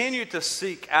continue to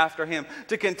seek after Him,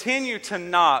 to continue to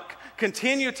knock,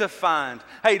 continue to find.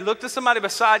 Hey, look to somebody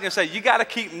beside you and say, you got to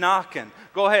keep knocking.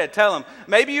 Go ahead, tell them.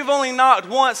 Maybe you've only knocked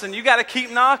once and you got to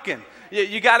keep knocking.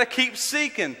 You got to keep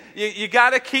seeking. You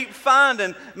got to keep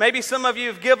finding. Maybe some of you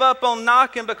have given up on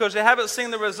knocking because you haven't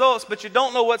seen the results, but you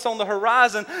don't know what's on the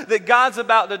horizon that God's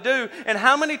about to do. And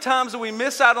how many times do we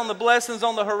miss out on the blessings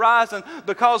on the horizon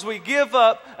because we give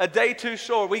up a day too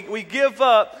short? We give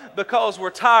up because we're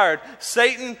tired.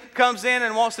 Satan comes in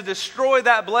and wants to destroy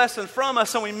that blessing from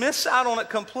us, and we miss out on it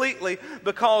completely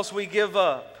because we give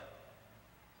up.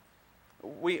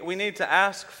 We need to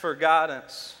ask for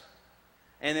guidance.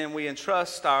 And then we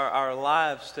entrust our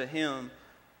lives to Him,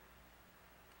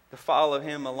 to follow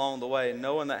Him along the way,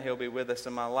 knowing that He'll be with us.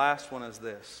 And my last one is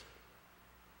this.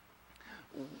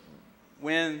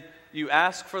 When you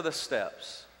ask for the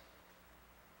steps,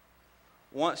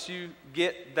 once you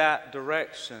get that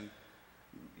direction,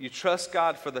 you trust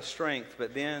God for the strength,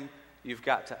 but then you've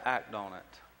got to act on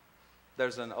it.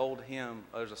 There's an old hymn,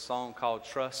 there's a song called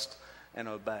Trust and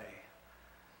Obey.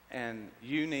 And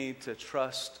you need to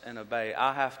trust and obey.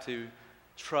 I have to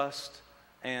trust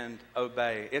and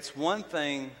obey. It's one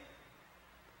thing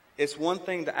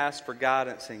to ask for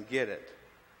guidance and get it,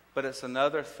 but it's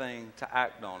another thing to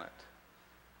act on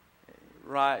it.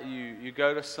 Right? You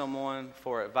go to someone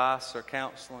for advice or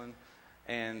counseling,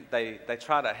 and they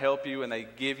try to help you and they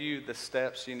give you the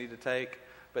steps you need to take,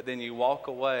 but then you walk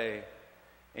away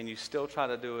and you still try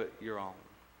to do it your own.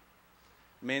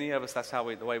 Many of us, that's the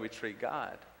way we treat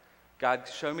God. God,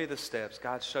 show me the steps.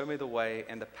 God, show me the way.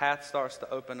 And the path starts to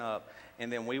open up.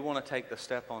 And then we want to take the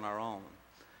step on our own.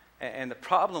 And the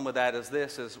problem with that is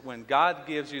this, is when God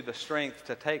gives you the strength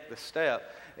to take the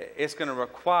step, it's going to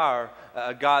require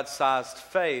a God-sized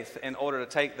faith in order to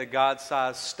take the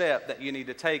God-sized step that you need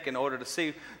to take in order to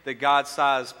see the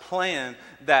God-sized plan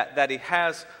that He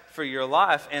has for your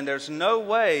life. And there's no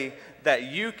way that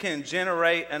you can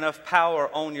generate enough power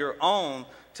on your own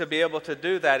to be able to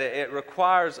do that. It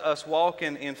requires us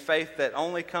walking in faith that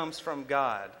only comes from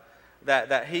God,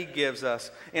 that He gives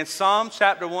us. In Psalm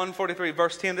chapter 143,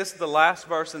 verse 10, this is the last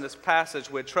verse in this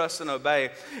passage with trust and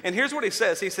obey. And here's what he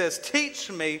says. He says, teach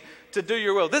me to do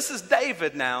your will. This is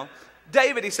David now.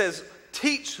 David, he says,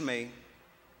 teach me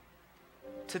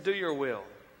to do your will.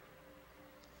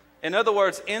 In other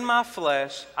words, in my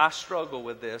flesh, I struggle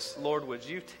with this. Lord, would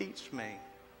you teach me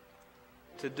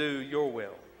to do your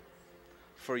will?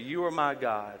 For you are my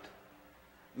God.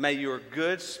 May your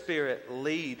good Spirit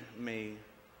lead me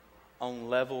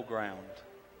on level ground.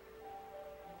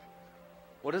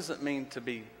 What does it mean to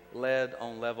be led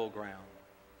on level ground?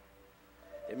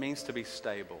 It means to be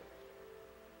stable.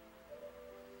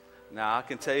 Now, I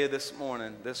can tell you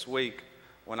this week,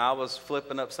 when I was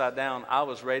flipping upside down, I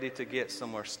was ready to get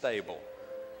somewhere stable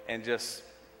and just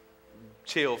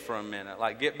chill for a minute.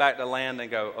 Like get back to land and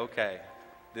go, okay,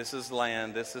 this is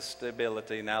land, this is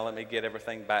stability. Now let me get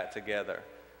everything back together.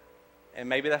 And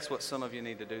maybe that's what some of you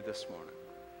need to do this morning.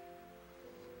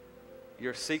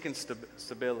 You're seeking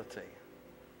stability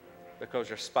because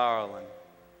you're spiraling.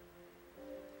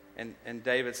 And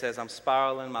David says, I'm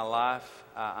spiraling my life.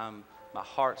 My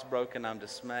heart's broken. I'm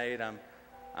dismayed.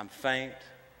 I'm faint.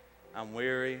 I'm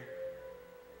weary.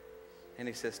 And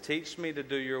he says, teach me to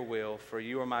do your will, for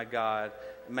you are my God.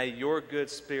 May your good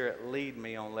Spirit lead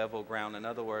me on level ground. In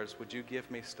other words, would you give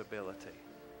me stability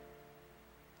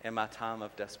in my time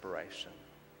of desperation?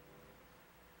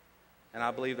 And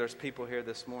I believe there's people here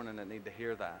this morning that need to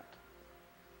hear that.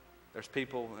 There's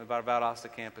people at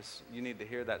Valdosta campus, you need to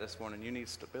hear that this morning. You need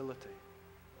stability.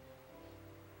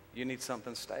 You need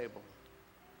something stable.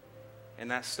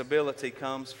 And that stability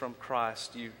comes from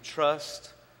Christ. You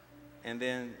trust and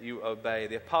then you obey.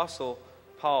 The Apostle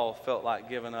Paul felt like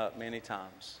giving up many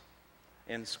times.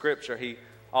 In Scripture, he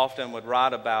often would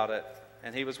write about it,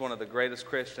 and he was one of the greatest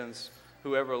Christians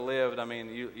who ever lived. I mean,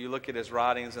 you look at his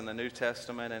writings in the New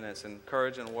Testament, and it's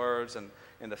encouraging words and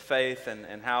the faith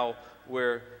and how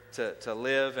we're to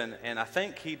live. And I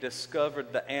think he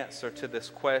discovered the answer to this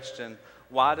question,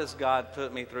 why does God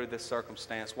put me through this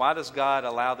circumstance? Why does God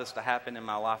allow this to happen in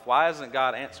my life? Why isn't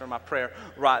God answering my prayer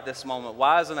right this moment?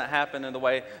 Why isn't it happening the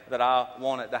way that I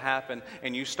want it to happen?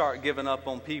 And you start giving up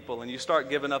on people, and you start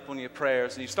giving up on your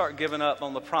prayers, and you start giving up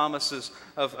on the promises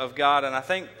of God. And I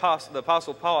think the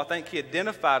Apostle Paul, I think he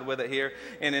identified with it here.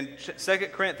 And in 2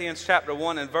 Corinthians chapter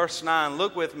 1 and verse 9,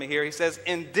 look with me here. He says,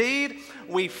 indeed,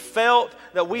 we felt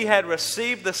that we had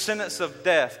received the sentence of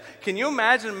death. Can you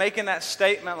imagine making that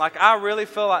statement? Like, I really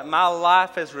feel like my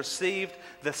life has received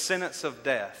the sentence of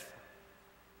death.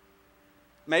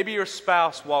 Maybe your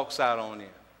spouse walks out on you.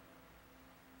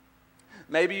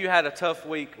 Maybe you had a tough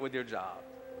week with your job.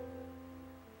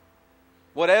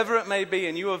 Whatever it may be,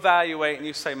 and you evaluate and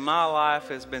you say, my life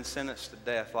has been sentenced to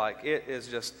death. Like, it is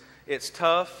just, it's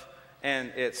tough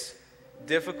and it's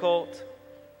difficult.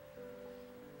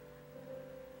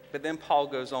 But then Paul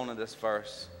goes on in this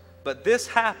verse. But this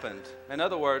happened. In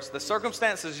other words, the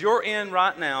circumstances you're in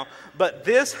right now, but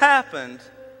this happened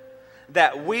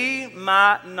that we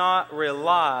might not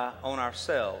rely on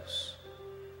ourselves.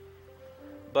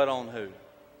 But on who?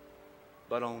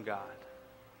 But on God.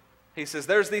 He says,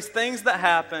 there's these things that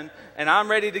happen, and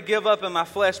I'm ready to give up in my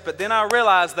flesh, but then I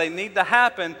realize they need to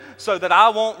happen so that I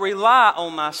won't rely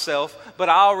on myself, but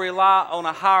I'll rely on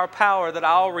a higher power, that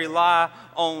I'll rely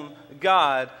on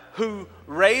God, who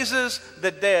raises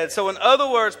the dead. So in other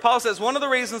words, Paul says one of the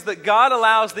reasons that God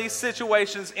allows these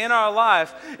situations in our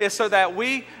life is so that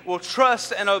we will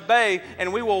trust and obey,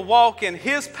 and we will walk in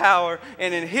His power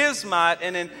and in His might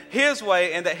and in His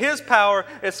way, and that His power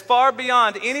is far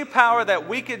beyond any power that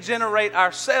we could generate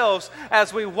ourselves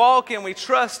as we walk and we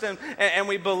trust Him and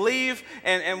we believe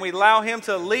and we allow Him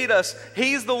to lead us.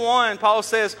 He's the one, Paul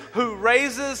says, who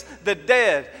raises the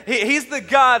dead. He's the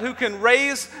God who can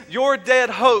raise your dead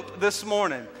hope this morning.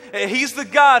 He's the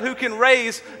God who can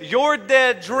raise your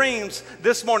dead dreams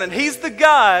this morning. He's the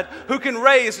God who can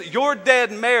raise your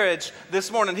dead marriage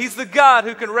this morning. He's the God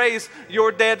who can raise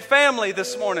your dead family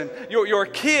this morning. Your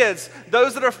kids,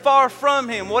 those that are far from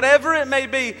Him, whatever it may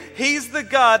be, He's the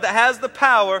God that has the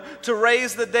power to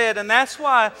raise the dead. And that's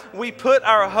why we put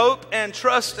our hope and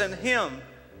trust in Him.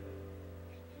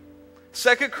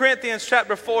 2 Corinthians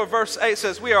chapter 4 verse 8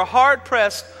 says, we are hard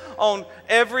pressed on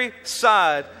every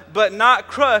side, but not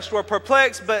crushed. We're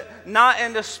perplexed, but not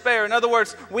in despair. In other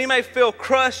words, we may feel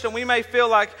crushed and we may feel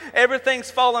like everything's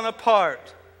falling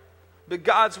apart, but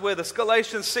God's with us.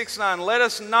 Galatians 6:9, let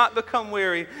us not become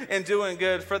weary in doing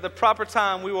good, for at the proper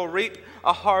time we will reap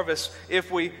a harvest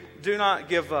if we do not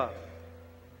give up.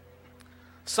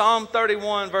 Psalm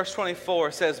 31 verse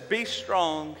 24 says, be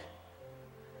strong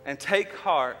and take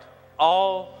heart,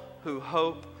 all who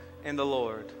hope in the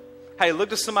Lord. Hey, look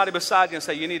to somebody beside you and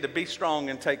say, you need to be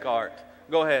strong and take heart.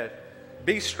 Go ahead.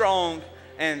 Be strong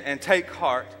and take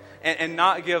heart and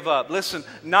not give up. Listen,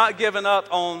 not giving up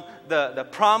on the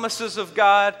promises of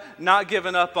God, not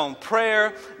giving up on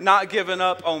prayer, not giving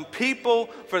up on people.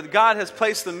 For God has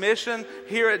placed the mission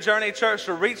here at Journey Church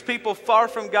to reach people far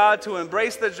from God, to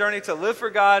embrace the journey, to live for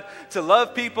God, to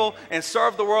love people and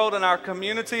serve the world in our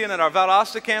community and at our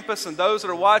Valdosta campus and those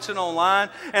that are watching online.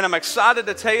 And I'm excited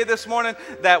to tell you this morning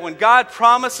that when God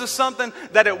promises something,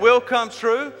 that it will come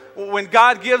true. When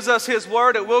God gives us His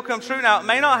word, it will come true. Now, it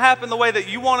may not happen the way that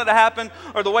you want it to happen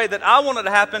or the way that I want it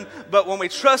to happen, but when we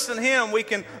trust in Him, we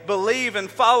can believe and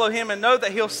follow Him and know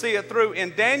that He'll see it through.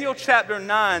 In Daniel chapter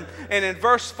 9 and in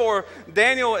verse 4,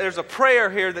 Daniel, there's a prayer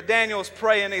here that Daniel is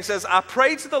praying. He says, I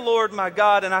pray to the Lord my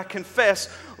God, and I confess,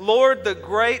 Lord, the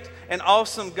great and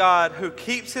awesome God who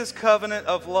keeps His covenant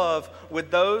of love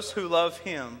with those who love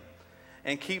Him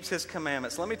and keeps His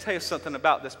commandments. Let me tell you something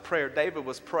about this prayer. Daniel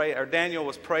was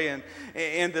praying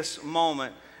in this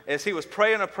moment as he was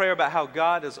praying a prayer about how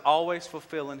God is always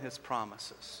fulfilling His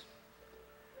promises,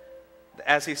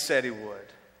 as He said He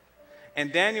would.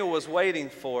 And Daniel was waiting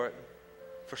for it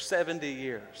for 70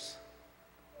 years.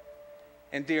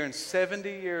 And during 70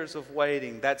 years of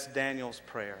waiting, that's Daniel's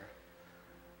prayer.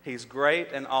 He's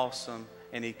great and awesome,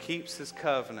 and He keeps His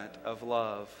covenant of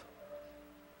love.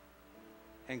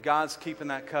 And God's keeping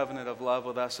that covenant of love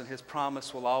with us, and His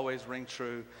promise will always ring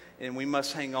true. And we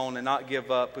must hang on and not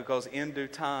give up, because in due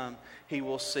time, He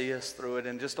will see us through it.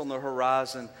 And just on the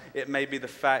horizon, it may be the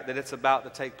fact that it's about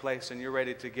to take place and you're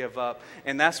ready to give up.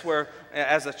 And that's where,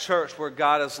 as a church, where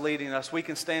God is leading us, we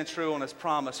can stand true on His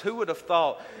promise. Who would have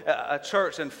thought a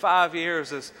church in 5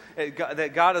 years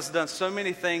that God has done so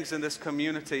many things in this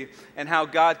community, and how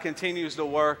God continues to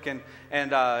work and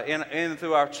in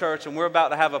through our church. And we're about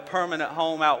to have a permanent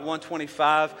home out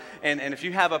 125. And if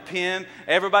you have a pen,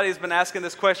 everybody's been asking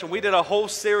this question. We did a whole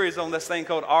series on this thing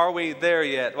called Are We There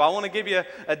Yet? Well, I want to give you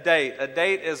a date. A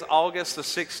date is August the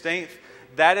 16th.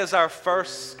 that is our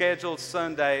first scheduled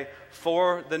Sunday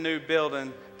for the new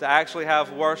building to actually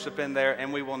have worship in there,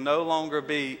 and we will no longer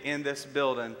be in this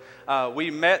building.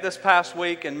 We met this past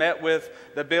week and met with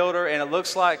the builder, and it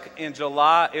looks like in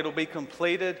July it'll be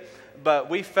completed, but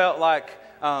we felt like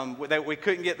that we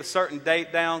couldn't get the certain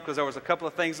date down because there was a couple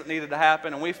of things that needed to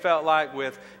happen, and we felt like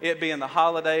with it being the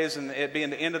holidays and it being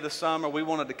the end of the summer, we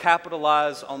wanted to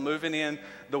capitalize on moving in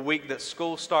the week that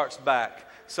school starts back.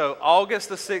 So August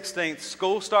the 16th,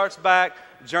 school starts back.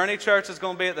 Journey Church is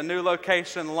going to be at the new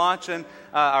location, launching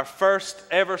our first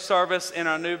ever service in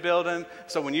our new building.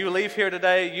 So when you leave here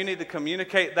today, you need to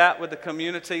communicate that with the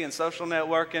community and social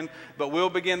networking. But we'll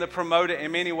begin to promote it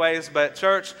in many ways. But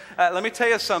church, let me tell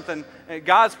you something.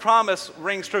 God's promise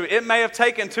rings true. It may have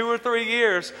taken 2 or 3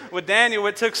 years. With Daniel,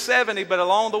 it took 70. But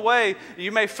along the way,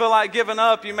 you may feel like giving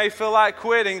up. You may feel like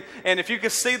quitting. And if you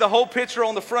could see the whole picture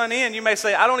on the front end, you may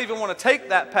say, I don't even want to take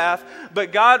that path.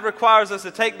 But God requires us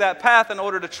to take that path in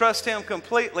order to trust Him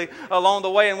completely along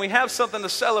the way. And we have something to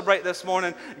celebrate this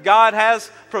morning. God has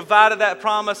provided that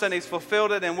promise and He's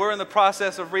fulfilled it, and we're in the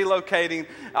process of relocating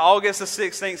August the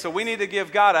 16th. So we need to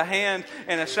give God a hand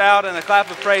and a shout and a clap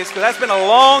of praise, because that's been a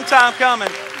long time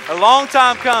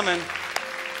coming,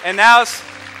 and now it's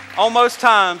almost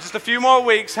time. Just a few more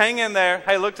weeks. Hang in there.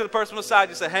 Hey, look to the person beside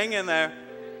you. Say, hang in there.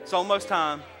 It's almost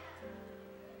time.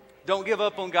 Don't give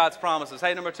up on God's promises.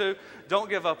 Hey, number 2, don't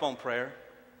give up on prayer.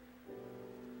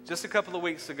 Just a couple of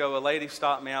weeks ago, a lady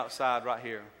stopped me outside right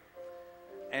here.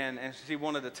 And she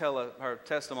wanted to tell her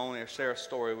testimony or share a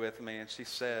story with me. And she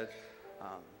said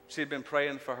she had been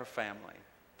praying for her family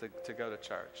to go to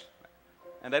church.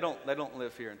 And they don't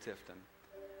live here in Tifton.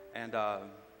 And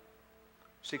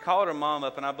she called her mom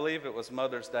up, and I believe it was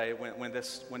Mother's Day when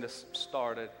this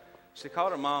started. She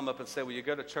called her mom up and said, will you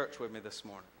go to church with me this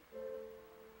morning?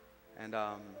 And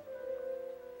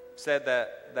said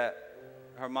that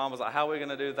her mom was like, how are we going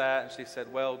to do that? And she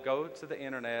said, well, go to the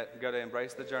internet, go to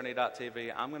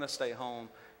embracethejourney.tv. I'm going to stay home,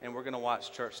 and we're going to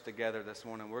watch church together this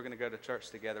morning. We're going to go to church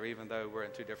together, even though we're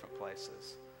in 2 different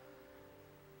places.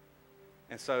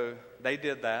 And so they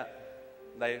did that.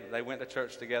 They went to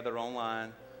church together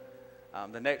online.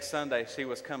 The next Sunday, she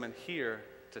was coming here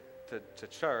to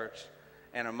church,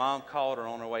 and her mom called her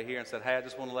on her way here and said, hey, I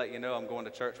just want to let you know I'm going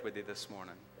to church with you this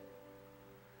morning.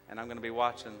 And I'm going to be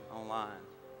watching online.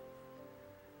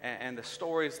 And the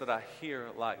stories that I hear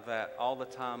like that all the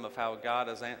time of how God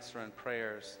is answering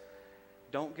prayers,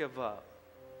 don't give up.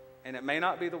 And it may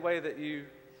not be the way that you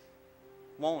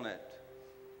want it.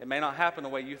 It may not happen the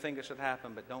way you think it should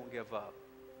happen, but don't give up.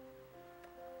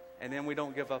 And then we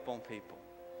don't give up on people.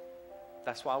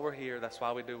 That's why we're here. That's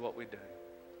why we do what we do.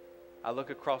 I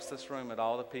look across this room at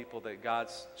all the people that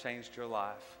God's changed your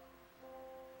life.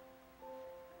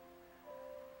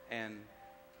 And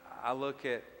I look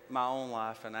at my own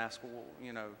life and ask,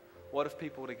 well, what if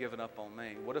people would have given up on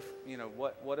me? What if,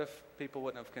 what if people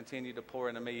wouldn't have continued to pour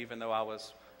into me even though I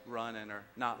was running or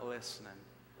not listening?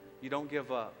 You don't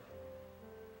give up.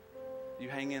 You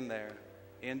hang in there.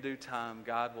 In due time,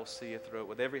 God will see you through it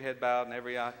with every head bowed and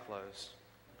every eye closed.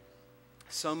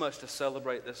 So much to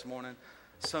celebrate this morning.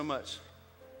 So much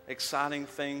exciting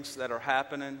things that are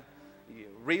happening.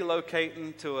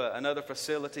 Relocating to another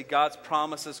facility. God's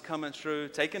promises coming true.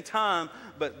 Taking time,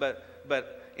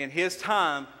 but in His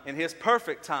time, in His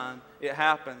perfect time, it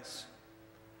happens.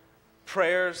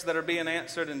 Prayers that are being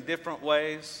answered in different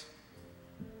ways.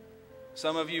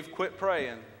 Some of you have quit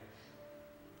praying.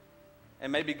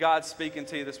 And maybe God's speaking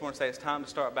to you this morning, say it's time to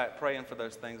start back praying for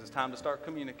those things. It's time to start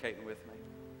communicating with me.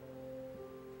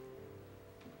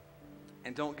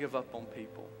 And don't give up on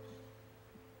people.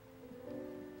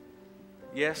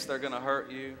 Yes, they're going to hurt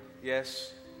you.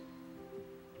 Yes,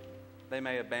 they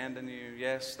may abandon you.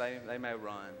 Yes, they may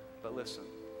run. But listen,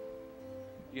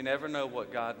 you never know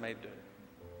what God may do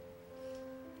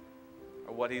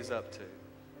or what He's up to.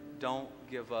 Don't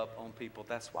give up on people.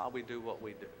 That's why we do what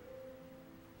we do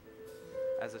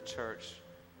as a church,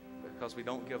 because we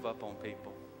don't give up on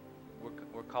people.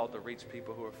 We're called to reach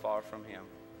people who are far from Him.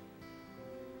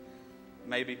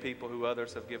 Maybe people who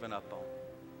others have given up on.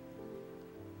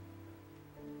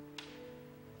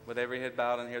 With every head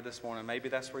bowed in here this morning, maybe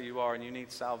that's where you are and you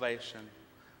need salvation.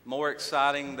 More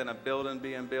exciting than a building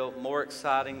being built, more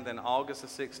exciting than August the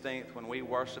 16th when we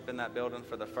worship in that building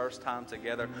for the first time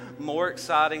together, more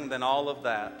exciting than all of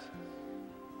that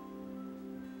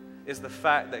is the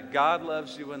fact that God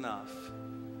loves you enough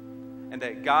and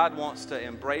that God wants to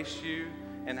embrace you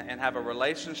and have a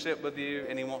relationship with you,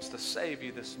 and He wants to save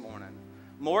you this morning.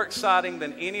 More exciting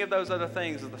than any of those other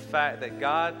things is the fact that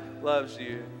God loves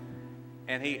you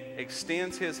and He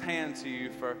extends His hand to you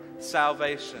for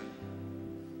salvation.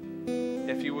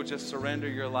 if you will just surrender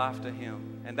your life to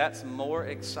Him. And that's more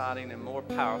exciting and more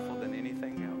powerful than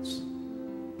anything else.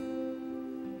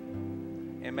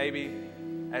 And maybe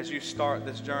as you start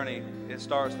this journey, it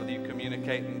starts with you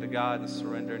communicating to God and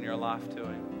surrendering your life to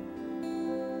Him.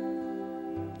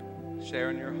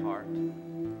 Sharing your heart.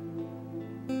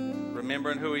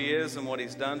 Remembering who He is and what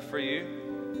He's done for you.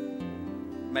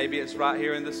 Maybe it's right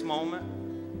here in this moment.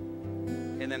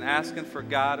 And then asking for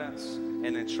guidance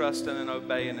and then trusting and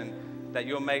obeying, and that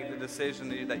you'll make the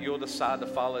decision that you'll decide to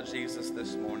follow Jesus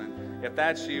this morning. If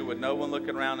that's you, with no one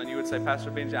looking around, and you would say,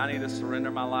 Pastor Benji, I need to surrender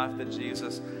my life to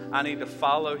Jesus. I need to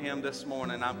follow Him this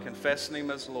morning. I'm confessing Him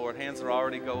as Lord. Hands are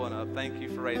already going up. Thank you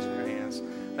for raising your hands.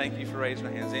 Thank you for raising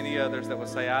your hands. Any others that would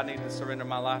say, I need to surrender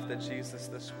my life to Jesus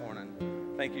this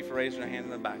morning? Thank you for raising your hand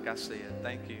in the back. I see it.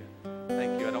 Thank you.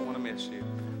 Thank you. I don't want to miss you.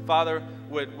 Father,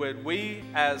 would we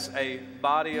as a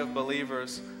body of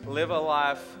believers live a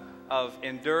life of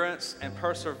endurance and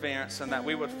perseverance, and that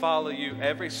we would follow You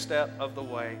every step of the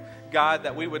way. God,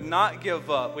 that we would not give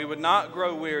up. We would not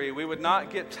grow weary. We would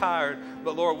not get tired.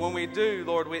 But Lord, when we do,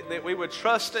 Lord, that we would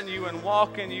trust in You and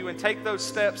walk in You and take those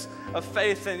steps of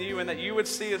faith in You, and that You would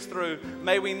see us through.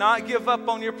 May we not give up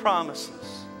on Your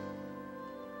promises.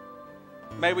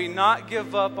 May we not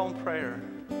give up on prayer.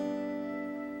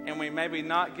 And we maybe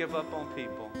not give up on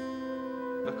people.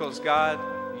 Because God,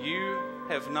 You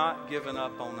have not given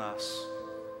up on us.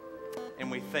 And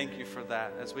we thank You for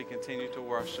that. As we continue to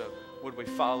worship, would we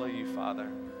follow You, Father,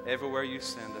 everywhere You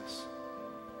send us.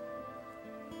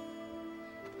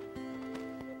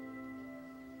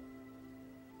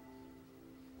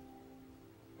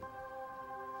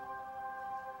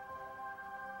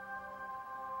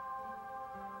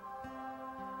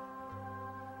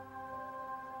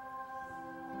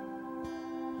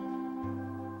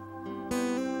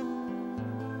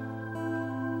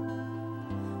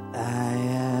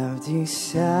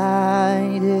 Decided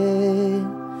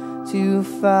to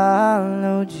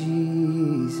follow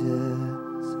Jesus.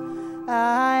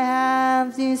 I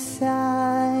have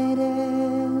decided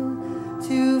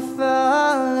to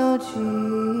follow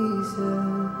Jesus.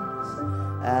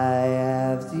 I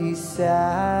have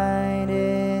decided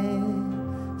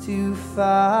to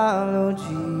follow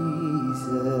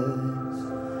Jesus.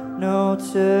 No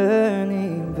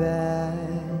turning back.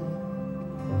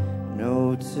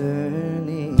 No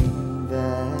turning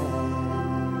back.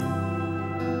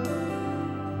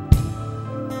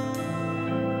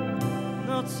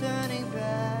 No turning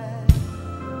back.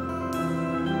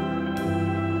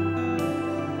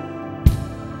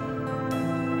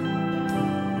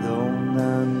 Though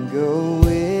none go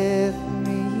with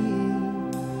me,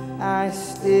 I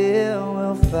still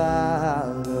will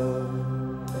follow.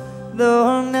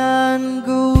 Though none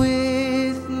go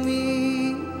with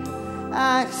me,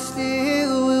 I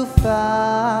still will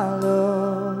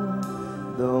follow.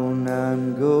 Though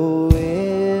none go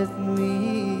with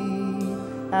me,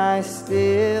 I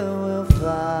still will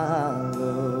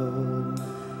follow.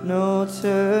 No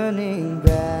turning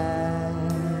back.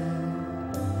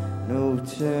 No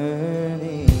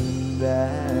turning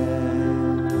back.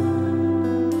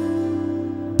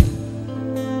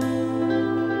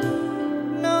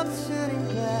 No turning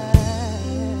back.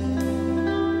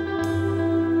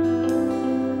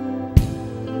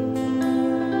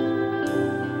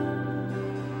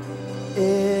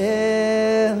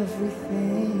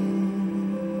 Everything,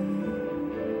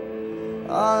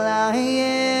 all I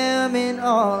am and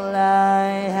all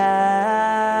I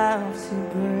have to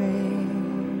bring,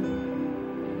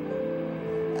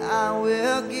 I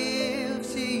will give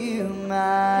to You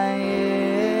my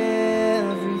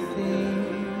everything.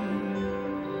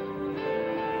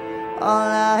 All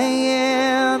I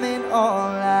am and all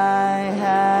I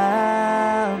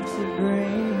have to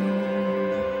bring,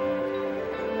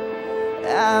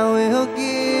 I will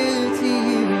give to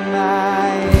You my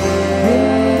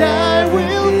and I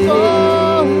will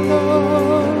follow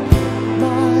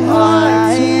my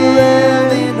heart to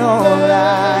and all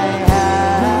I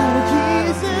have.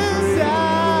 Jesus, I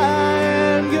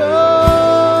am Yours.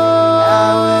 I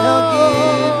will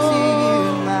give to You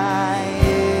my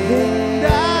and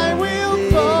I will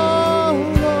follow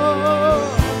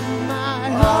my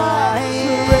heart to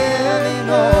and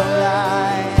all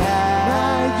I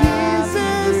have.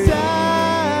 Jesus, I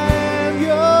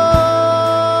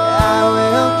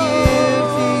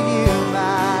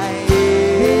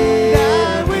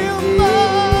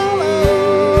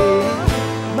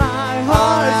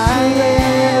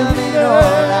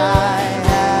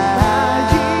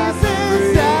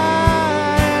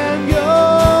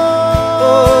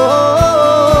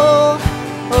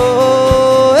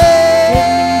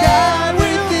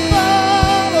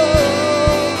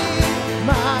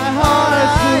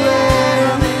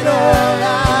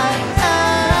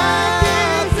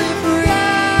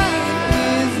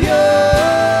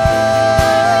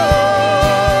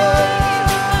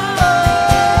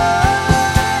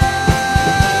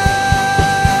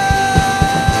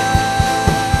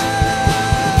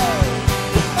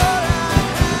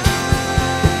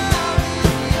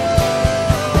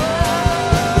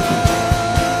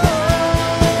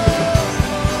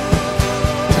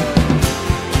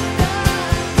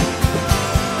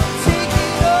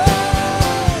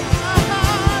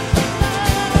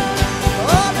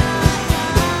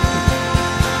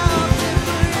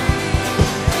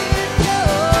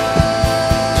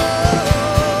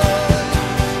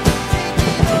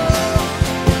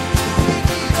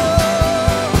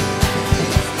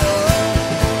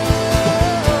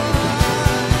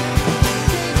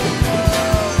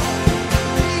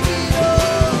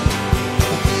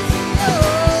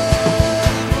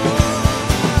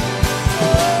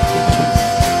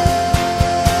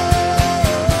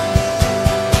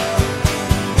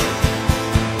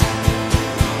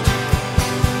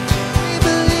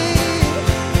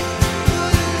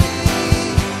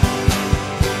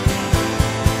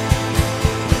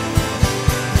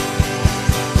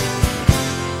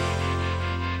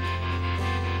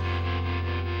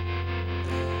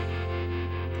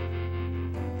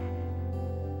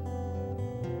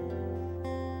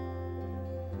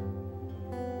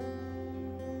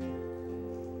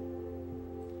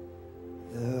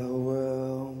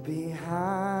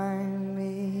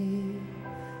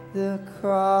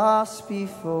cross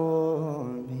before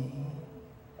me,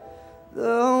 the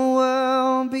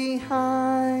world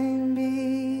behind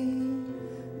me,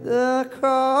 the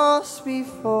cross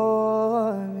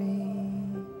before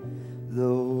me,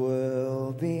 the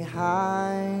world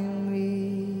behind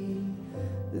me,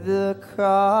 the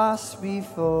cross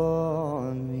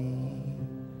before me,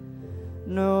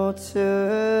 no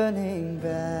turning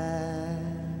back,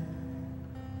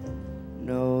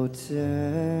 no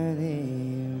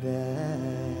turning back.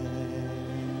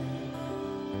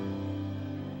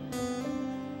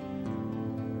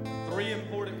 Three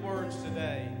important words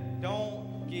today.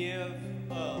 Don't give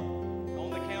up. On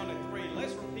the count of three,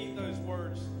 let's repeat those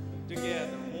words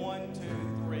together. 1, 2,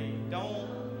 3.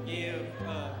 Don't give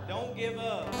up. Don't give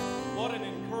up. What an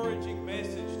encouraging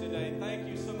message today. Thank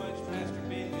you so much, Pastor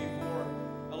Benji,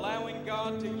 for allowing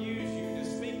God to use you to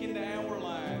speak into our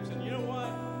lives. And you know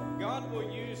what? God will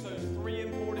use those three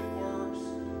important words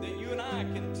that you and I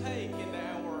can take into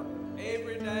our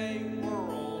everyday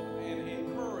world and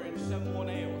encourage someone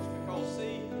else. Because,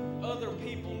 see, other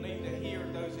people need to hear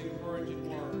those encouraging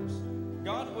words.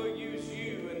 God will use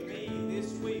you and me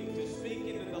this week to speak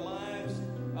into the lives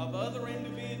of other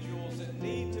individuals that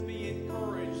need to be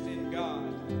encouraged in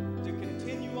God, to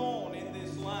continue on in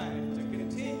this life, to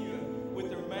continue with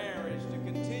their marriage, to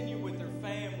continue with their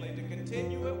family, to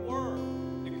continue at work,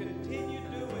 to continue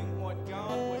doing what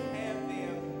God would have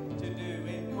them to do.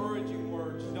 Encouraging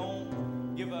words.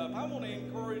 Don't give up. I want to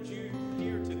encourage you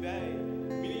here today.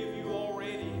 Many of you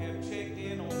already have checked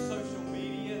in on social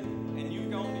media and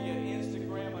you've gone to your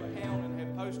Instagram account and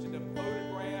have posted a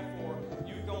photograph, or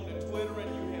you've gone to Twitter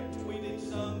and you have tweeted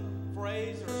some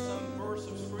phrase or some verse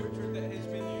of scripture that has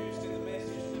been used in the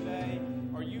message today,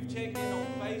 or you've checked in on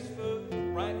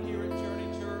Facebook right here at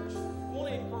Journey Church. I want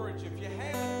to encourage you, if you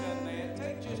haven't done that,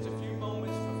 take just a few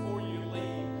moments before you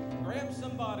leave. Grab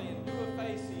somebody and do a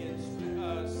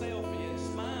selfie and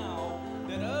smile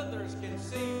that others can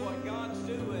see what God's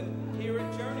doing here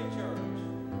at Journey Church.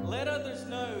 Let others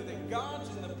know that God's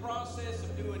in the process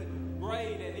of doing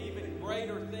great and even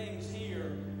greater things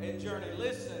here at Journey.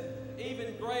 Listen,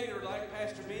 even greater, like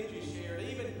Pastor Benji shared,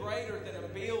 even greater than a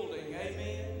building.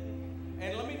 Amen.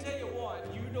 And let me tell you what,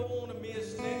 you don't want to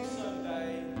miss next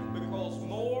Sunday, because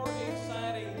more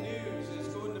exciting news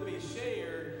is going to be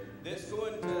shared that's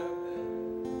going to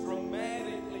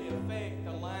dramatically affect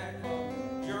the life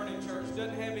of Journey Church.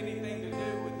 Doesn't have anything to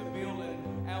do with the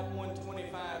building out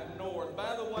 125 North.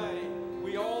 By the way,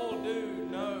 we all do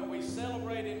know, we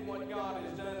celebrated what God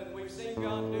has done, and we've seen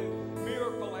God do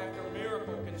miracle after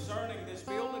miracle concerning this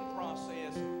building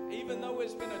process, even though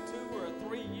it's been a 2 or a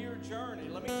 3 year journey.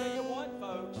 Let me tell you what,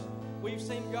 folks, we've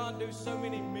seen God do so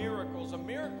many miracles. A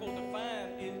miracle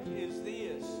defined is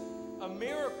this. A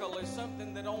miracle is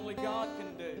something that only God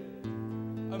can do.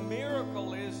 A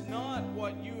miracle is not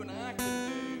what you and I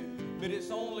can do, but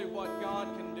it's only what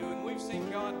God can do. And we've seen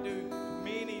God do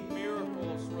many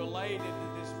miracles related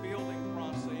to this building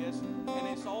process, and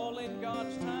it's all in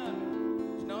God's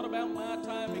timing. It's not about my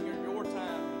timing or your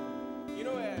timing. You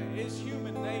know, it's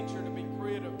human nature to be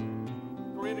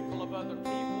critical of other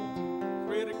people,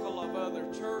 critical of other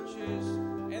churches,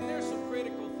 and there's some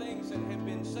critical things that have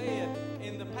been said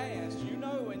in the past. You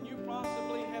know, and you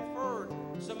possibly have heard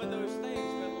some of those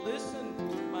things, but listen,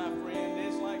 my friend,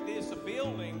 it's like this. A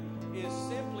building is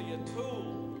simply a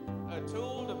tool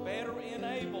to better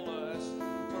enable us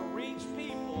to reach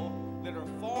people that are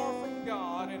far from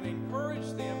God and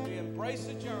encourage them to embrace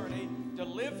a journey to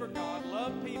live for God,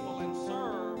 love people, and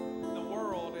serve the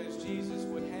world as Jesus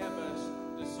would have us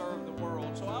to serve the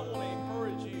world. So I want to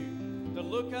encourage you to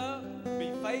look up,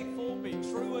 be faithful, be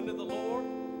true unto the Lord,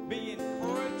 be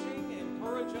encouraging,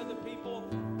 encourage other people,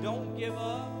 don't give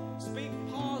up, speak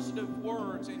positive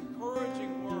words,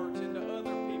 encouraging words into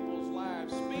other people's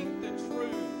lives, speak the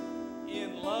truth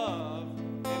in love,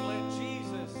 and let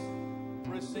Jesus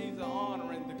receive the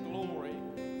honor and the glory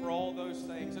for all those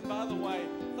things. And by the way,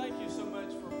 thank you so much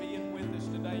for being with us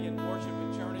today in worship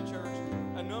at Journey Church.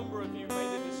 A number of you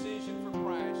made a decision for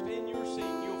Christ. In your seat,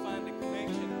 you'll find a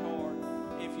connection card.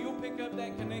 If you'll pick up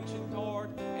that connection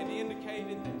card and indicate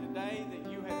it that today that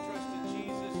you have trusted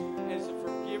Jesus as a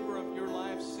forgiver of your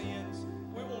life's sins,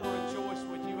 we want to rejoice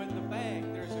with you. At the back,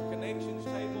 there's a connections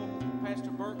table.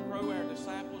 Pastor Bert Crow, our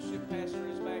discipleship pastor,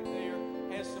 is back there,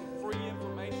 has some free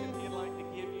information he'd like to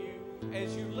give you.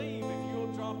 As you leave, if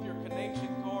you'll drop your connection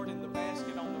card in the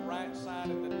basket on the right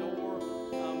side of the door,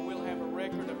 we'll have a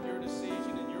record of your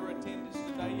decision and your attendance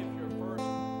today if you're a first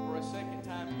or a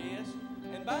second-time guest.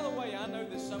 And by the way, I know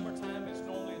that summertime is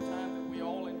normally a time that we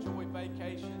all enjoy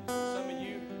vacation. Some of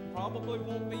you probably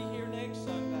won't be here next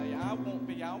Sunday. I won't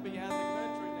be. I'll be out of the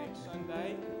country next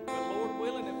Sunday. But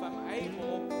willing, if I'm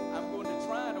able, I'm going to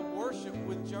try to worship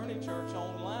with Journey Church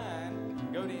online.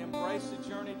 Go to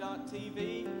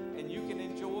embracethejourney.tv and you can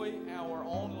enjoy our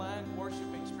online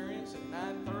worship experience at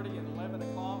 9:30 and 11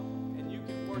 o'clock. And you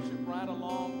can worship right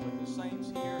along with the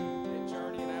saints here at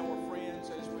Journey and our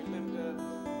friends as we lift up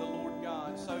the Lord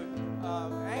God. So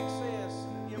access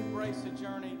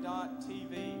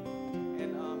embracethejourney.tv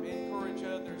and encourage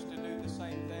others to do the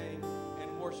same thing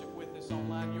and worship with us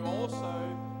online. You also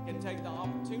can take the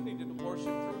opportunity to worship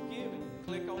through giving.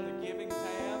 Click on the Giving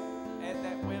tab at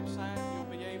that website.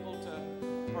 You'll be able to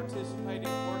participate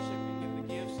in worship and get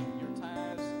the gifts of your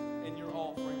tithes and your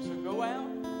offerings. So go out,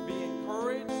 be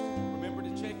encouraged. Remember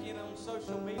to check in on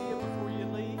social media before you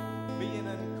leave. Be an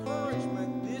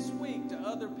encouragement this week to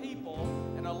other people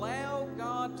and allow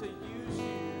God to use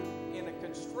you in a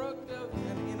constructive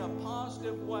and in a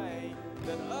positive way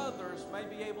that others may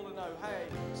be able to know, hey,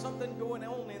 something going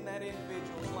on in that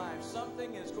individual's life.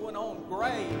 Something is going on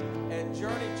great at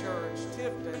Journey Church,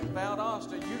 Tifton,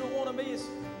 Valdosta. You don't want to miss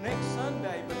next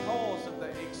Sunday because of the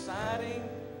exciting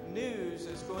news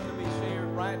that's going to be shared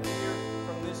right here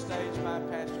from this stage by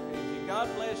Pastor Benji. God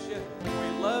bless you.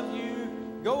 We love you.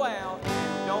 Go out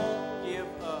and don't give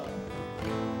up.